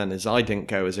problem. Then is I didn't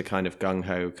go as a kind of gung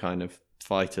ho kind of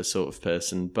fighter sort of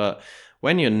person, but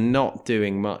when you're not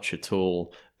doing much at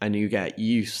all and you get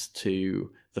used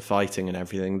to the fighting and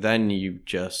everything, then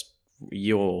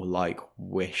you're like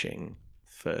wishing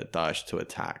for Daesh to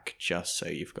attack just so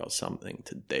you've got something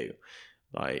to do.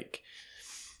 Like,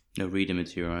 no reading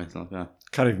material or anything like that.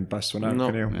 Can't even bust one out,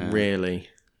 not can you? really.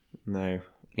 No.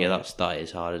 Yeah, that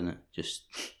is hard, isn't it? Just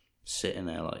sitting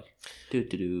there like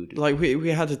do. Like we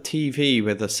had a TV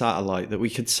with a satellite that we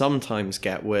could sometimes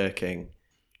get working,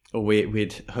 or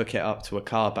we'd hook it up to a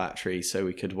car battery so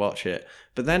we could watch it.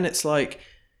 But then it's like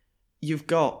you've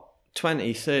got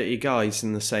 20, 30 guys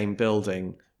in the same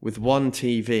building with one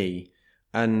TV,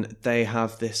 and they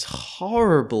have this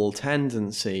horrible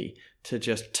tendency to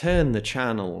just turn the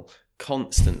channel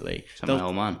constantly.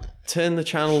 Oh man. Turn the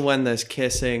channel when there's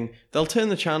kissing. They'll turn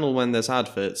the channel when there's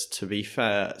adverts. To be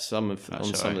fair, some of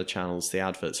the channels the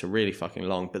adverts are really fucking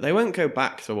long, but they won't go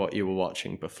back to what you were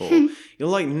watching before. You'll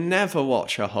like never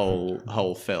watch a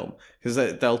whole film because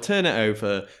they'll turn it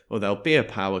over, or there'll be a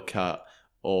power cut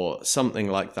or something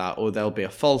like that, or there'll be a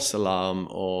false alarm,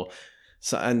 or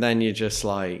so, and then you're just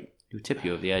like, it would tip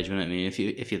you over the edge, wouldn't it? I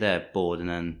mean, if you're there bored, and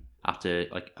then after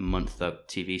like a month without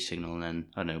TV signal, and then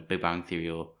I don't know, Big Bang Theory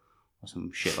or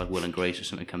some shit like Will and Grace or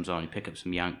something comes on, you pick up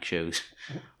some Yank shows,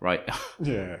 right?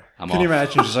 Yeah. I'm Can you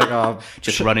imagine just like,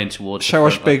 just running towards show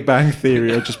us Big Bang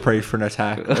Theory or just pray for an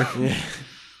attack? Yeah.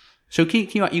 So you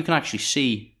can actually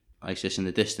see ISIS in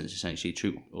the distance, essentially,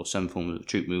 some form of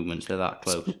troop movements. They're that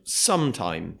close.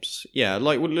 Sometimes, yeah,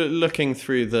 like looking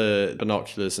through the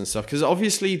binoculars and stuff, because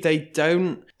obviously they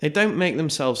don't make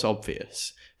themselves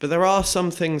obvious, but there are some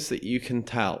things that you can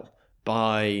tell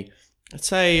by, let's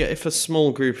say, if a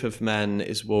small group of men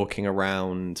is walking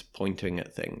around pointing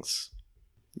at things,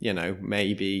 you know,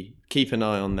 maybe keep an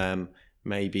eye on them.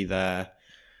 Maybe they're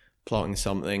plotting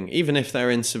something, even if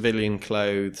they're in civilian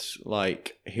clothes.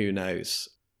 Like, who knows?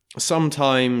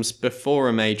 Sometimes before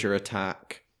a major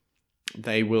attack,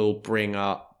 they will bring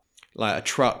up like a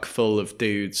truck full of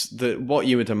dudes, what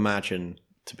you would imagine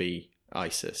to be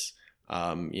ISIS.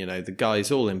 You know, the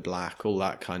guys all in black, all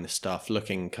that kind of stuff,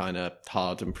 looking kind of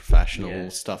hard and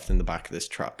professional, stuffed in the back of this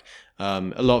truck. A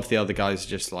lot of the other guys are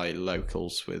just like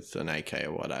locals with an AK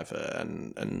or whatever,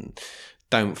 and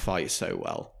don't fight so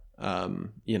well.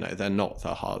 You know, they're not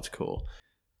the hardcore.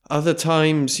 Other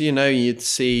times, you know, you'd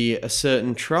see a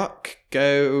certain truck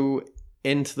go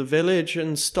into the village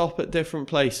and stop at different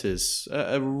places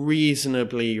at a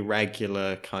reasonably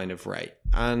regular kind of rate.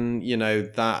 And, you know,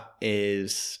 that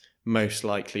is most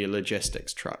likely a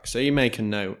logistics truck. So you make a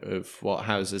note of what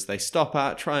houses they stop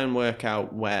at, try and work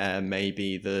out where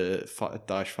maybe the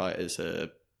Daesh fighters are,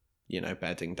 you know,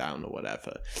 bedding down or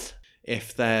whatever.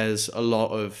 If there's a lot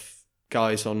of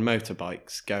guys on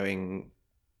motorbikes going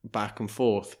back and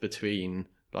forth between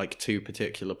like two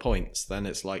particular points, then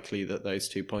it's likely that those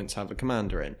 2 points have a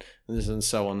commander in, and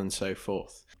so on and so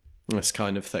forth. This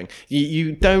kind of thing.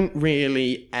 You don't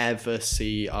really ever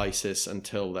see ISIS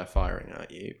until they're firing at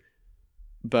you,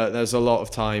 but there's a lot of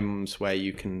times where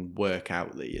you can work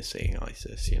out that you're seeing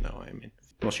ISIS, you know what I mean?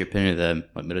 What's your opinion of their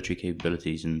like military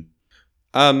capabilities and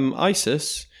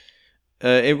ISIS?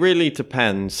 It really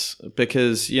depends,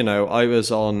 because, you know, I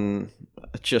was on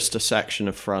just a section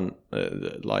of front,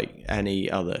 like any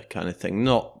other kind of thing,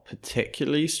 not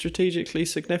particularly strategically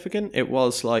significant. It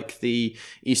was like the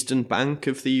eastern bank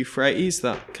of the Euphrates,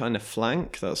 that kind of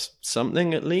flank. That's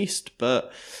something at least.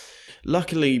 But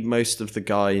luckily, most of the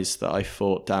guys that I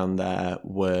fought down there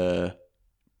were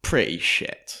pretty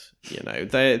shit. You know,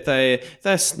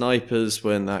 their snipers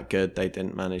weren't that good. They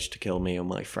didn't manage to kill me or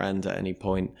my friend at any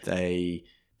point. They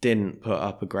didn't put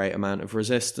up a great amount of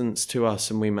resistance to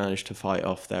us, and we managed to fight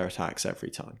off their attacks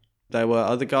every time. There were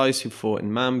other guys who fought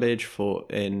in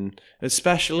Manbij,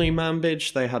 especially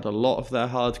Manbij. They had a lot of their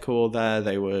hardcore there.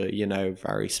 They were, you know,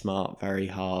 very smart, very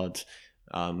hard,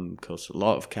 caused a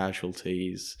lot of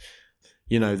casualties.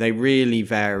 You know, they really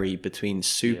vary between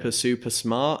super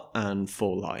smart and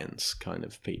Four Lions kind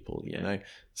of people, you know.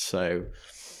 So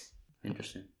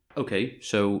interesting. Okay,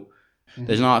 so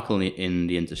there's an article in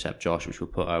The Intercept, Josh, which we'll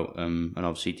put out, and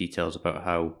obviously details about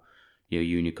how you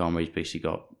and your comrades basically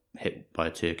got hit by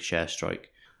a Turkish airstrike.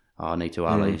 Our NATO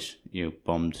allies,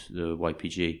 bombed the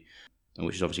YPG,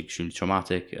 which is obviously extremely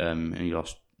traumatic, and you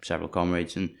lost several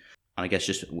comrades. And I guess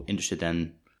just interested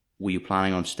then, were you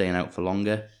planning on staying out for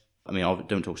longer? I mean,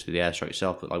 don't talk to the airstrike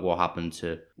itself, but like,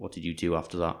 what did you do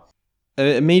after that?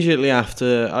 Immediately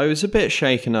after, I was a bit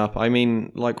shaken up. I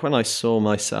mean, like when I saw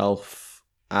myself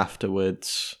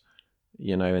afterwards,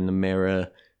 you know, in the mirror,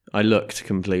 I looked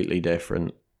completely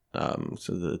different.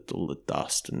 So all the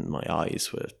dust and my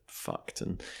eyes were fucked,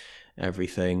 and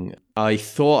everything. I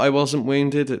thought I wasn't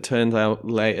wounded. It turned out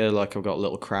later, like, I've got a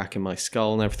little crack in my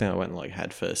skull and everything. I went like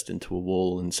headfirst into a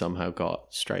wall and somehow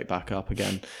got straight back up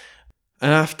again.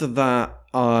 And after that,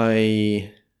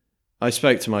 I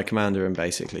spoke to my commander and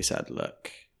basically said,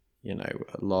 look, you know,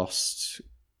 I lost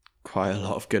quite a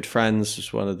lot of good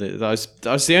friends. I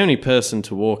was the only person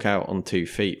to walk out on 2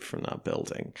 feet from that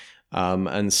building.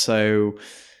 And so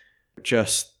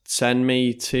just send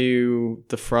me to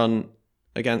the front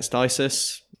against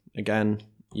ISIS. Again,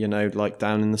 you know, like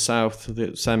down in the south,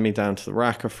 send me down to the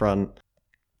Raqqa front.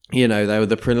 You know, there were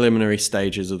the preliminary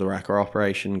stages of the Raqqa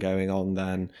operation going on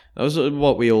then. That was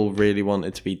what we all really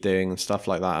wanted to be doing and stuff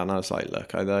like that. And I was like,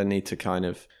 look, I need to kind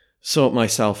of sort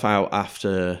myself out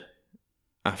after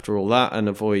all that and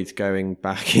avoid going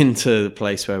back into the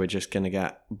place where we're just going to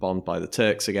get bombed by the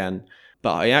Turks again.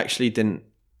 But I actually didn't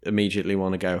immediately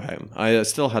want to go home. I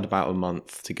still had about a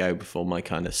month to go before my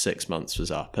kind of 6 months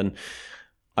was up. And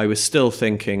I was still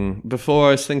thinking, before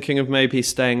I was thinking of maybe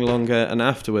staying longer, and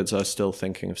afterwards I was still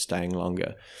thinking of staying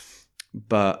longer.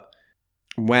 But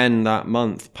when that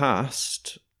month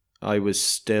passed, I was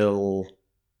still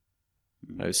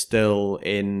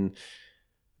in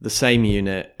the same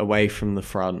unit, away from the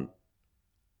front,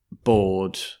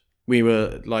 bored. We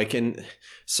were like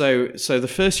so the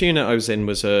first unit I was in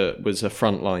was a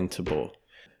front line to Bor.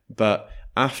 But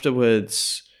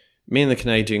afterwards, me and the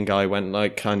Canadian guy went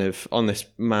like kind of on this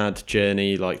mad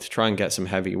journey, like to try and get some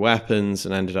heavy weapons,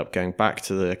 and ended up going back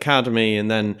to the academy. And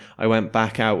then I went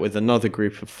back out with another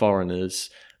group of foreigners,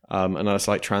 and I was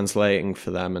like translating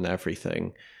for them and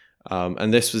everything.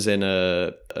 And this was in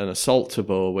an assault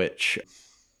tabor, which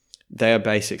they are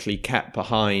basically kept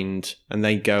behind and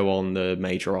they go on the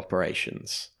major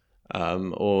operations.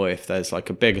 Or if there's like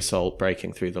a big assault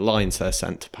breaking through the lines, they're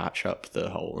sent to patch up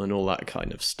the hole and all that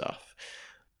kind of stuff.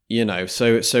 You know,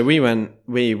 so we went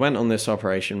on this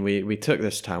operation, we took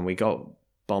this town, we got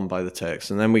bombed by the Turks,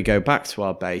 and then we go back to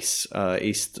our base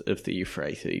east of the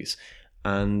Euphrates.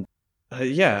 And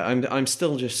I'm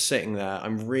still just sitting there.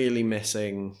 I'm really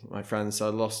missing my friends. I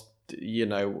lost, you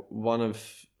know, one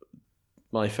of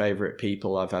my favourite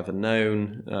people I've ever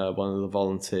known, one of the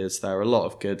volunteers there. A lot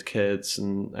of good kids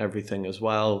and everything as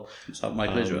well. Is that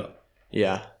Michael Israel?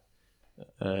 Yeah.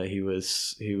 He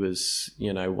was,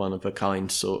 you know, one of a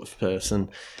kind sort of person.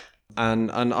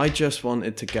 And I just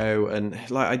wanted to go, and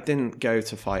like I didn't go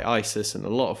to fight ISIS, and a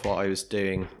lot of what I was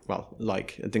doing, well,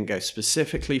 like I didn't go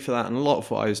specifically for that, and a lot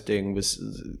of what I was doing was,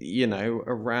 you know,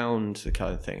 around the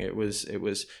kind of thing. It was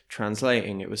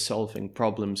translating, it was solving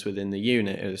problems within the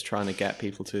unit, it was trying to get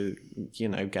people to, you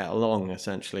know, get along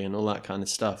essentially, and all that kind of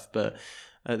stuff. But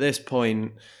at this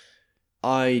point,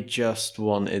 I just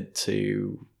wanted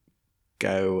to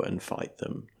go and fight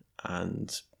them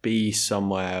and be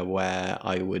somewhere where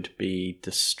I would be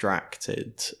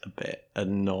distracted a bit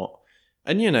and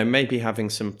you know, maybe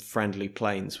having some friendly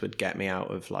planes would get me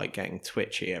out of like getting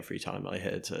twitchy every time I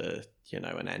heard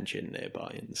an engine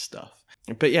nearby and stuff.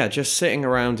 But yeah, just sitting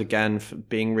around again,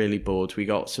 being really bored. We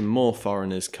got some more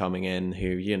foreigners coming in who,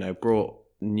 you know, brought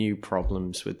new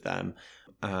problems with them,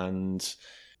 and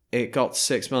it got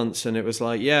 6 months and it was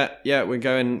like, yeah, we're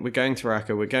going to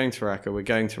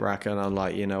Raqqa. And I'm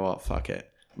like, you know what, fuck it.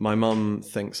 My mum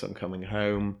thinks I'm coming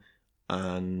home,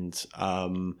 and,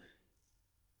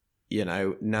 you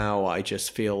know, now I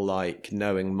just feel like,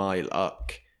 knowing my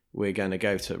luck, we're going to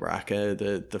go to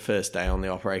Raqqa. The first day on the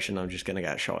operation, I'm just going to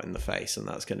get shot in the face, and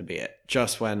that's going to be it.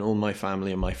 Just when all my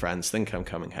family and my friends think I'm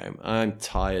coming home. I'm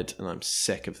tired and I'm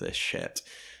sick of this shit.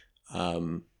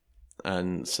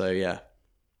 And so, yeah,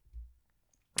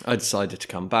 I decided to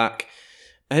come back.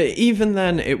 Even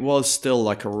then, it was still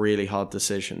like a really hard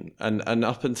decision. And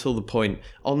up until the point,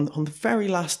 on the very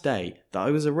last day, that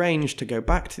I was arranged to go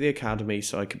back to the academy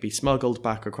so I could be smuggled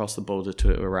back across the border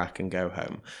to Iraq and go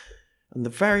home. And the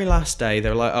very last day, they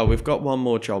were like, oh, we've got one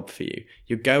more job for you.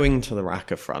 You're going to the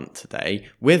Raqqa front today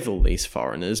with all these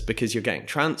foreigners because you're getting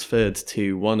transferred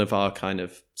to one of our kind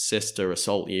of sister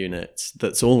assault units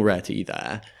that's already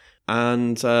there.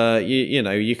 And, you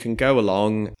know, you can go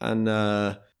along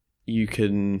and you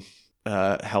can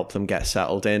help them get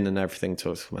settled in and everything,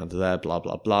 talk to the commander there, blah,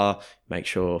 blah, blah, make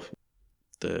sure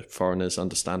the foreigners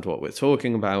understand what we're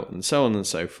talking about and so on and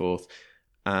so forth.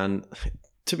 And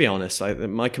to be honest,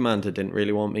 my commander didn't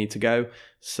really want me to go.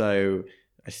 So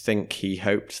I think he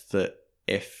hoped that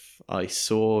if I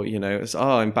saw, you know,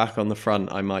 I'm back on the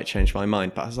front, I might change my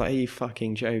mind. But I was like, are you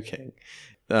fucking joking?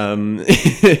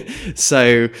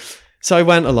 So I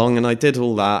went along and I did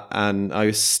all that, and there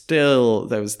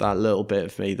was that little bit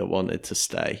of me that wanted to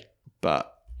stay.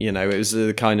 But, You know, it was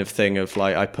the kind of thing of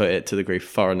like, I put it to the group of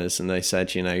foreigners and they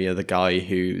said, you know, you're the guy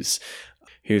who's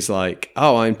like,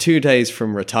 oh, I'm 2 days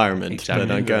from retirement, exactly,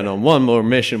 but I'm going on one more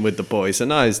mission with the boys,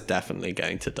 and I was definitely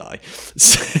going to die.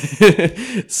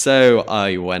 So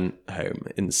I went home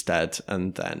instead,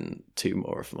 and then 2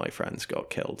 more of my friends got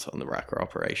killed on the Raqqa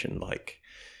operation, like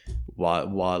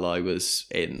while I was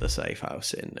in the safe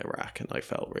house in Iraq, and I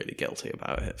felt really guilty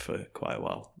about it for quite a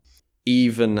while.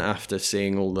 Even after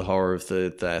seeing all the horror of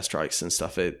the airstrikes and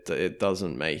stuff, it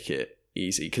doesn't make it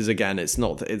easy, because again, it's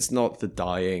not the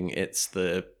dying, it's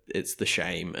the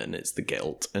shame and it's the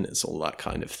guilt and it's all that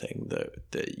kind of thing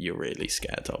that you're really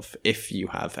scared of, if you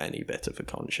have any bit of a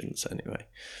conscience anyway.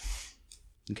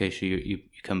 Okay, so you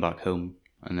come back home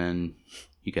and then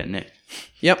you get nicked.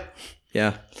 Yep.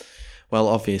 Yeah. Well,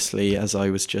 obviously, as I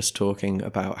was just talking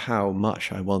about how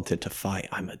much I wanted to fight,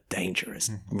 I'm a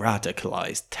dangerous,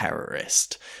 radicalized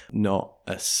terrorist, not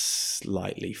a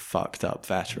slightly fucked up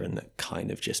veteran that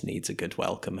kind of just needs a good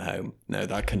welcome home. No,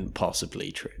 that couldn't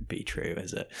possibly be true,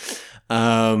 is it?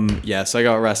 Yeah, so I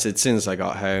got arrested as soon as I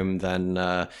got home. Then,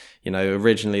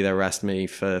 originally they arrested me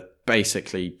for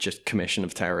basically just commission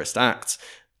of terrorist acts.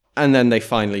 And then they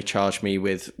finally charged me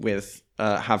with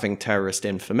having terrorist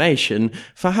information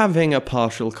for having a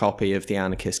partial copy of the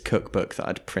Anarchist Cookbook that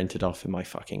I'd printed off in my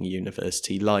fucking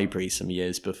university library some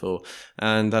years before.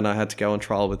 And then I had to go on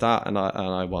trial with that, and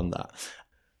I won that.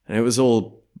 And it was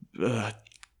all a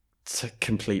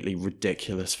completely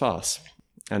ridiculous farce.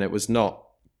 And it was not,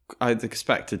 I'd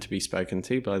expected to be spoken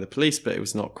to by the police, but it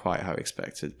was not quite how I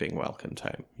expected being welcomed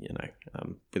home,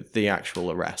 with the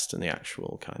actual arrest and the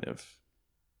actual kind of,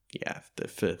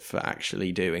 for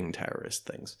actually doing terrorist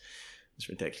things. It's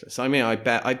ridiculous. I mean, I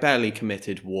barely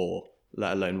committed war,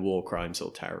 let alone war crimes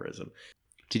or terrorism.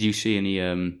 Did you see any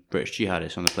British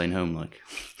jihadists on the plane home, like?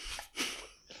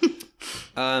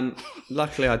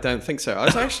 Luckily, I don't think so. I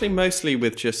was actually mostly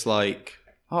with just like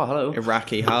hello,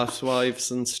 Iraqi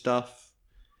housewives and stuff.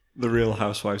 The Real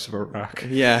Housewives of Iraq.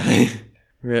 Yeah.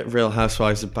 Real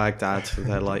Housewives of Baghdad with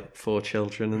their like 4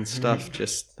 children and stuff,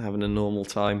 just having a normal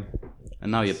time.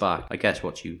 And now you're back. I guess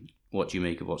what do you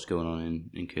make of what's going on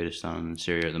in Kurdistan and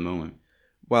Syria at the moment?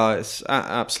 Well, it's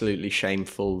absolutely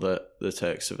shameful that the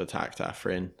Turks have attacked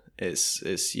Afrin. It's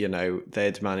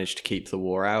they'd managed to keep the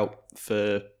war out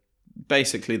for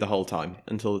basically the whole time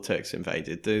until the Turks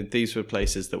invaded. These were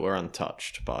places that were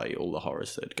untouched by all the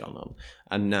horrors that had gone on.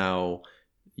 And now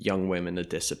young women are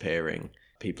disappearing.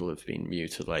 People have been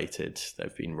mutilated.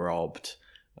 They've been robbed.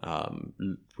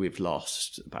 We've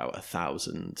lost about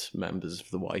 1,000 members of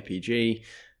the YPG.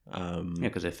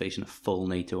 Because they're facing a full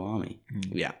NATO army.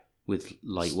 Yeah. With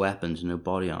light weapons and no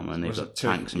body armour, and they've got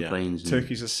tanks and planes.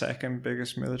 Turkey's the second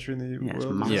biggest military in the world. It's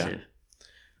massive.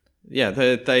 Yeah,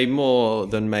 they more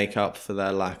than make up for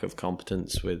their lack of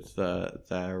competence with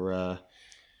their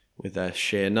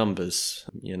sheer numbers,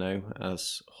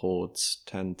 as hordes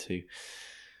tend to.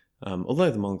 Although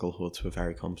the Mongol hordes were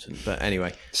very competent. But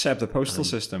anyway. Except the postal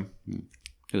system.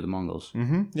 Who are the Mongols?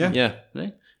 Mm-hmm. Yeah. Yeah.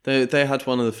 Really? They had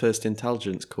one of the first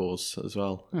intelligence corps as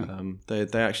well. Hmm. They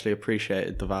actually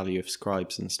appreciated the value of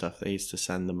scribes and stuff. They used to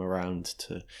send them around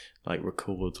to like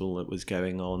record all that was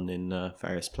going on in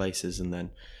various places and then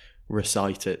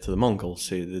recite it to the Mongols,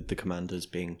 who the commanders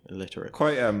being illiterate.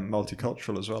 Quite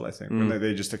multicultural as well, I think. When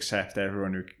they just accept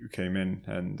everyone who came in,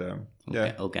 and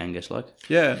Old Genghis, like.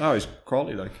 Yeah, no, he's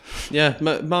quality, like. Yeah,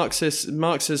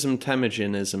 Marxism,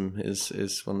 Temujin-ism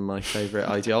is one of my favourite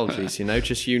ideologies.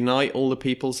 Just unite all the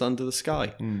peoples under the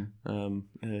sky,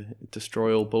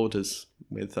 destroy all borders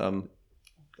with and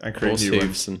create new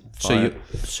ones. And fire.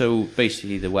 So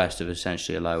basically, the West have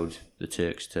essentially allowed the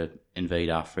Turks to invade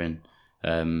Afrin.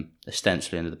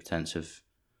 Ostensibly under the pretense of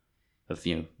what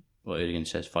Erdogan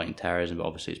says, fighting terrorism, but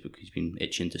obviously it's because he's been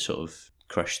itching to sort of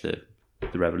crush the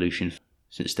revolution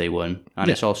since day one, and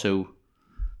it's also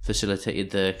facilitated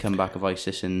the comeback of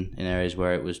ISIS in areas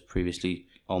where it was previously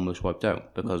almost wiped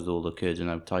out because all the Kurds are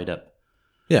now tied up.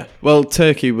 Yeah, well,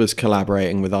 Turkey was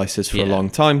collaborating with ISIS for a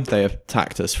long time. They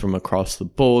attacked us from across the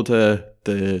border.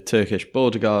 The Turkish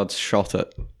border guards shot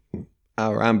at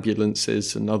our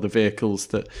ambulances and other vehicles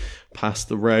that passed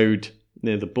the road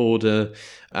near the border,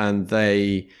 and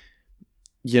they,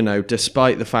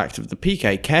 despite the fact of the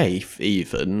PKK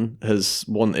even has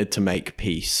wanted to make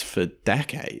peace for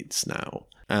decades now,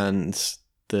 and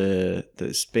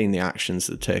there's been the actions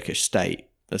of the Turkish state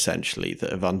essentially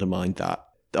that have undermined that.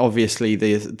 Obviously,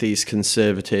 these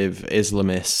conservative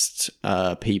Islamist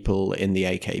people in the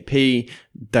AKP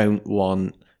don't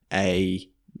want a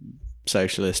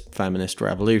socialist feminist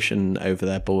revolution over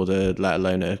their border, let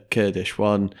alone a Kurdish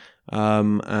one.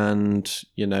 and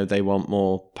they want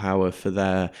more power for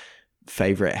their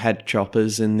favorite head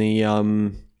choppers in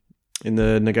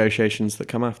the negotiations that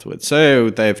come afterwards. So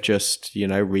they've just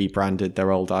rebranded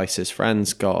their old ISIS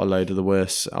friends, got a load of the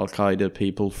worst Al-Qaeda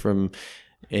people from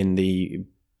in the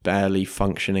barely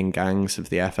functioning gangs of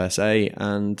the FSA,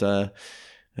 and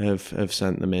have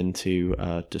sent them in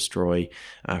to destroy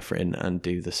Afrin and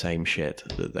do the same shit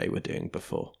that they were doing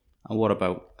before. And what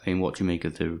do you make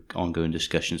of the ongoing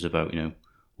discussions about,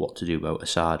 what to do about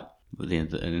Assad,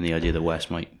 and the idea the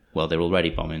West might, well, they're already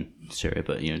bombing Syria,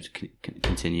 but, to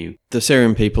continue? The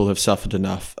Syrian people have suffered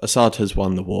enough. Assad has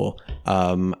won the war,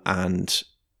 and,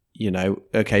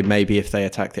 okay, maybe if they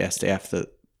attack the SDF, the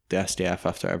SDF,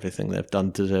 after everything they've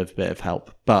done, deserve a bit of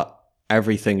help. But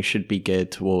everything should be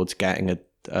geared towards getting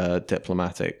a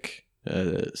diplomatic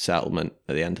settlement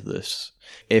at the end of this.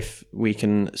 If we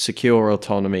can secure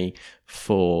autonomy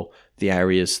for the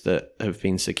areas that have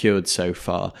been secured so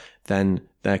far, then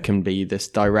there can be this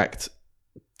direct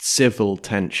civil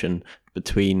tension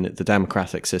between the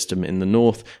democratic system in the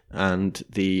north and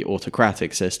the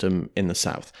autocratic system in the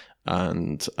south.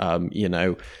 And,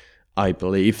 I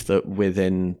believe that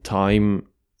within time,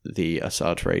 the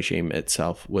Assad regime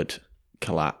itself would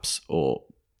collapse, or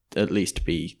at least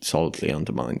be solidly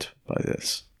undermined by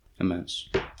this. Immense.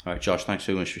 All right, Josh, thanks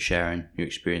so much for sharing your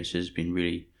experiences. It's been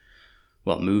really,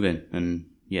 moving and,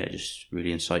 just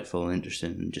really insightful and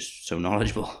interesting and just so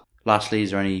knowledgeable. Lastly,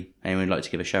 is there anyone you'd like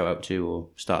to give a shout out to or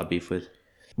start a beef with?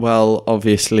 Well,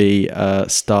 obviously,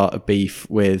 start a beef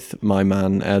with my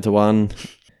man Erdogan,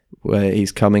 where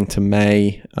he's coming to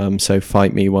May, so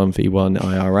fight me 1v1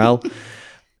 IRL.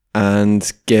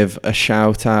 And give a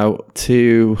shout out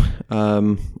to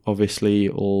obviously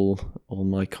all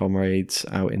my comrades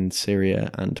out in Syria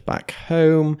and back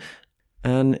home.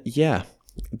 And yeah,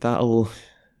 that'll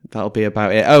be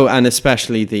about it. Oh, and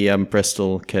especially the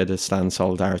Bristol Kurdistan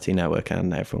Solidarity Network,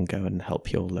 and everyone go and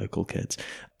help your local kids.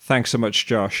 Thanks so much,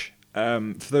 Josh.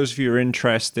 For those of you who are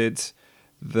interested,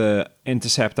 the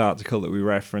Intercept article that we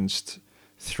referenced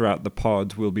throughout the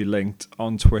pod will be linked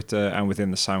on Twitter and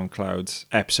within the SoundCloud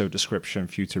episode description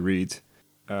for you to read,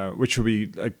 which will be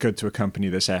good to accompany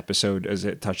this episode, as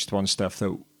it touched upon stuff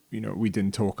that we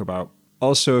didn't talk about.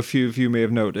 Also, a few of you may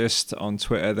have noticed on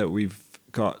Twitter that we've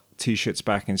got t-shirts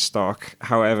back in stock.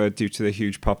 However, due to the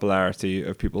huge popularity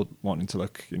of people wanting to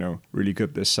look really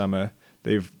good this summer,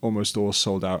 they've almost all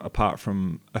sold out, apart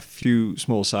from a few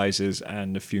small sizes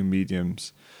and a few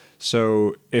mediums.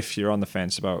 So if you're on the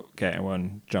fence about getting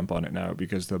one, jump on it now,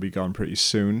 because they'll be gone pretty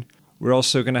soon. We're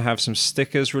also going to have some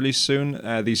stickers released soon.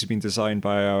 These have been designed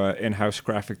by our in-house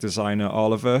graphic designer,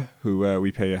 Oliver, who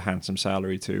we pay a handsome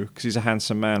salary to, because he's a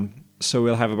handsome man. So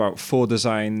we'll have about 4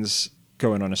 designs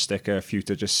going on a sticker for you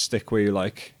to just stick where you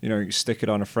like. You stick it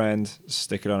on a friend,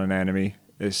 stick it on an enemy.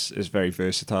 Is very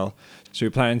versatile. So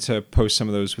we're planning to post some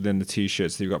of those within the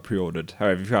t-shirts that you've got pre-ordered.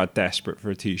 However, if you are desperate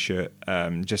for a t-shirt,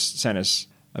 just send us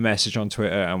a message on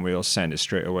Twitter and we'll send it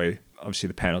straight away. Obviously,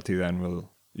 the penalty then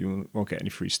you won't get any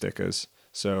free stickers.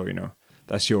 So,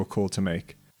 that's your call to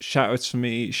make. Shout-outs for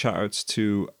me, shout-outs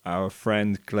to our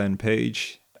friend Glenn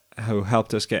Page, who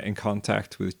helped us get in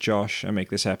contact with Josh and make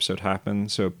this episode happen.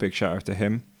 So big shout-out to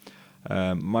him.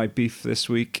 My beef this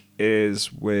week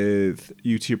is with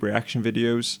YouTube reaction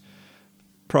videos.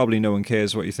 Probably no one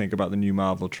cares what you think about the new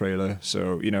Marvel trailer,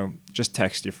 so just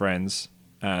text your friends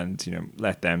and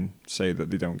let them say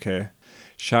that they don't care.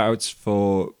 Shoutouts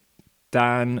for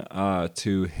Dan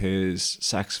to his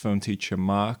saxophone teacher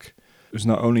Mark, who's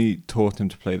not only taught him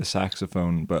to play the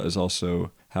saxophone but has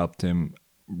also helped him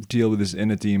deal with his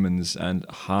inner demons and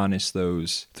harness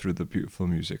those through the beautiful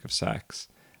music of sax.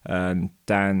 And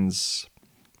Dan's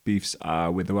beefs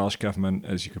are with the Welsh government,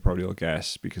 as you could probably all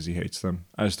guess, because he hates them,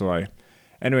 as do I.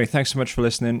 Anyway, thanks so much for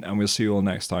listening, and we'll see you all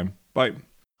next time. Bye.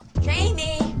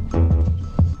 Jamie,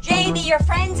 your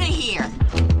friends are here.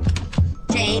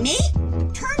 Jamie,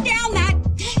 turn down that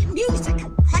music.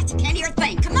 I can't hear a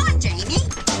thing. Come on, Jamie.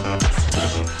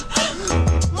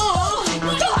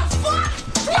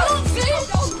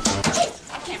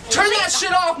 Turn that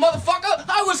shit off, motherfucker!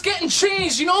 I was getting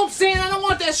changed, you know what I'm saying? I don't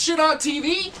want that shit on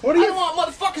TV. I don't want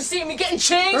motherfuckers seeing me getting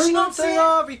changed, you know what I'm saying?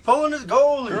 Off. He's pulling his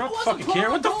goalie. I Don't wasn't fucking care.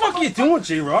 pulling What the my fuck goal, are you doing,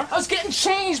 J-Rock? I was getting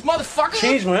changed, motherfucker!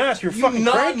 Change my ass. You're fucking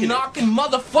cranking knocking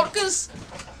motherfuckers!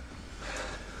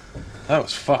 That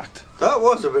was fucked. That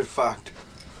was a bit fucked.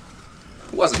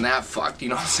 It wasn't that fucked, you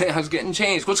know what I'm saying? I was getting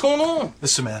changed. What's going on?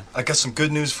 Listen, man, I got some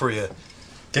good news for you.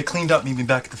 Get cleaned up, meet me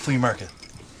back at the flea market.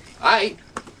 Aight.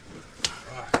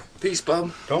 Peace,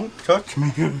 bub. Don't touch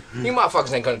me. You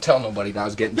motherfuckers ain't gonna tell nobody that I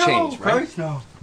was getting changed, right? No.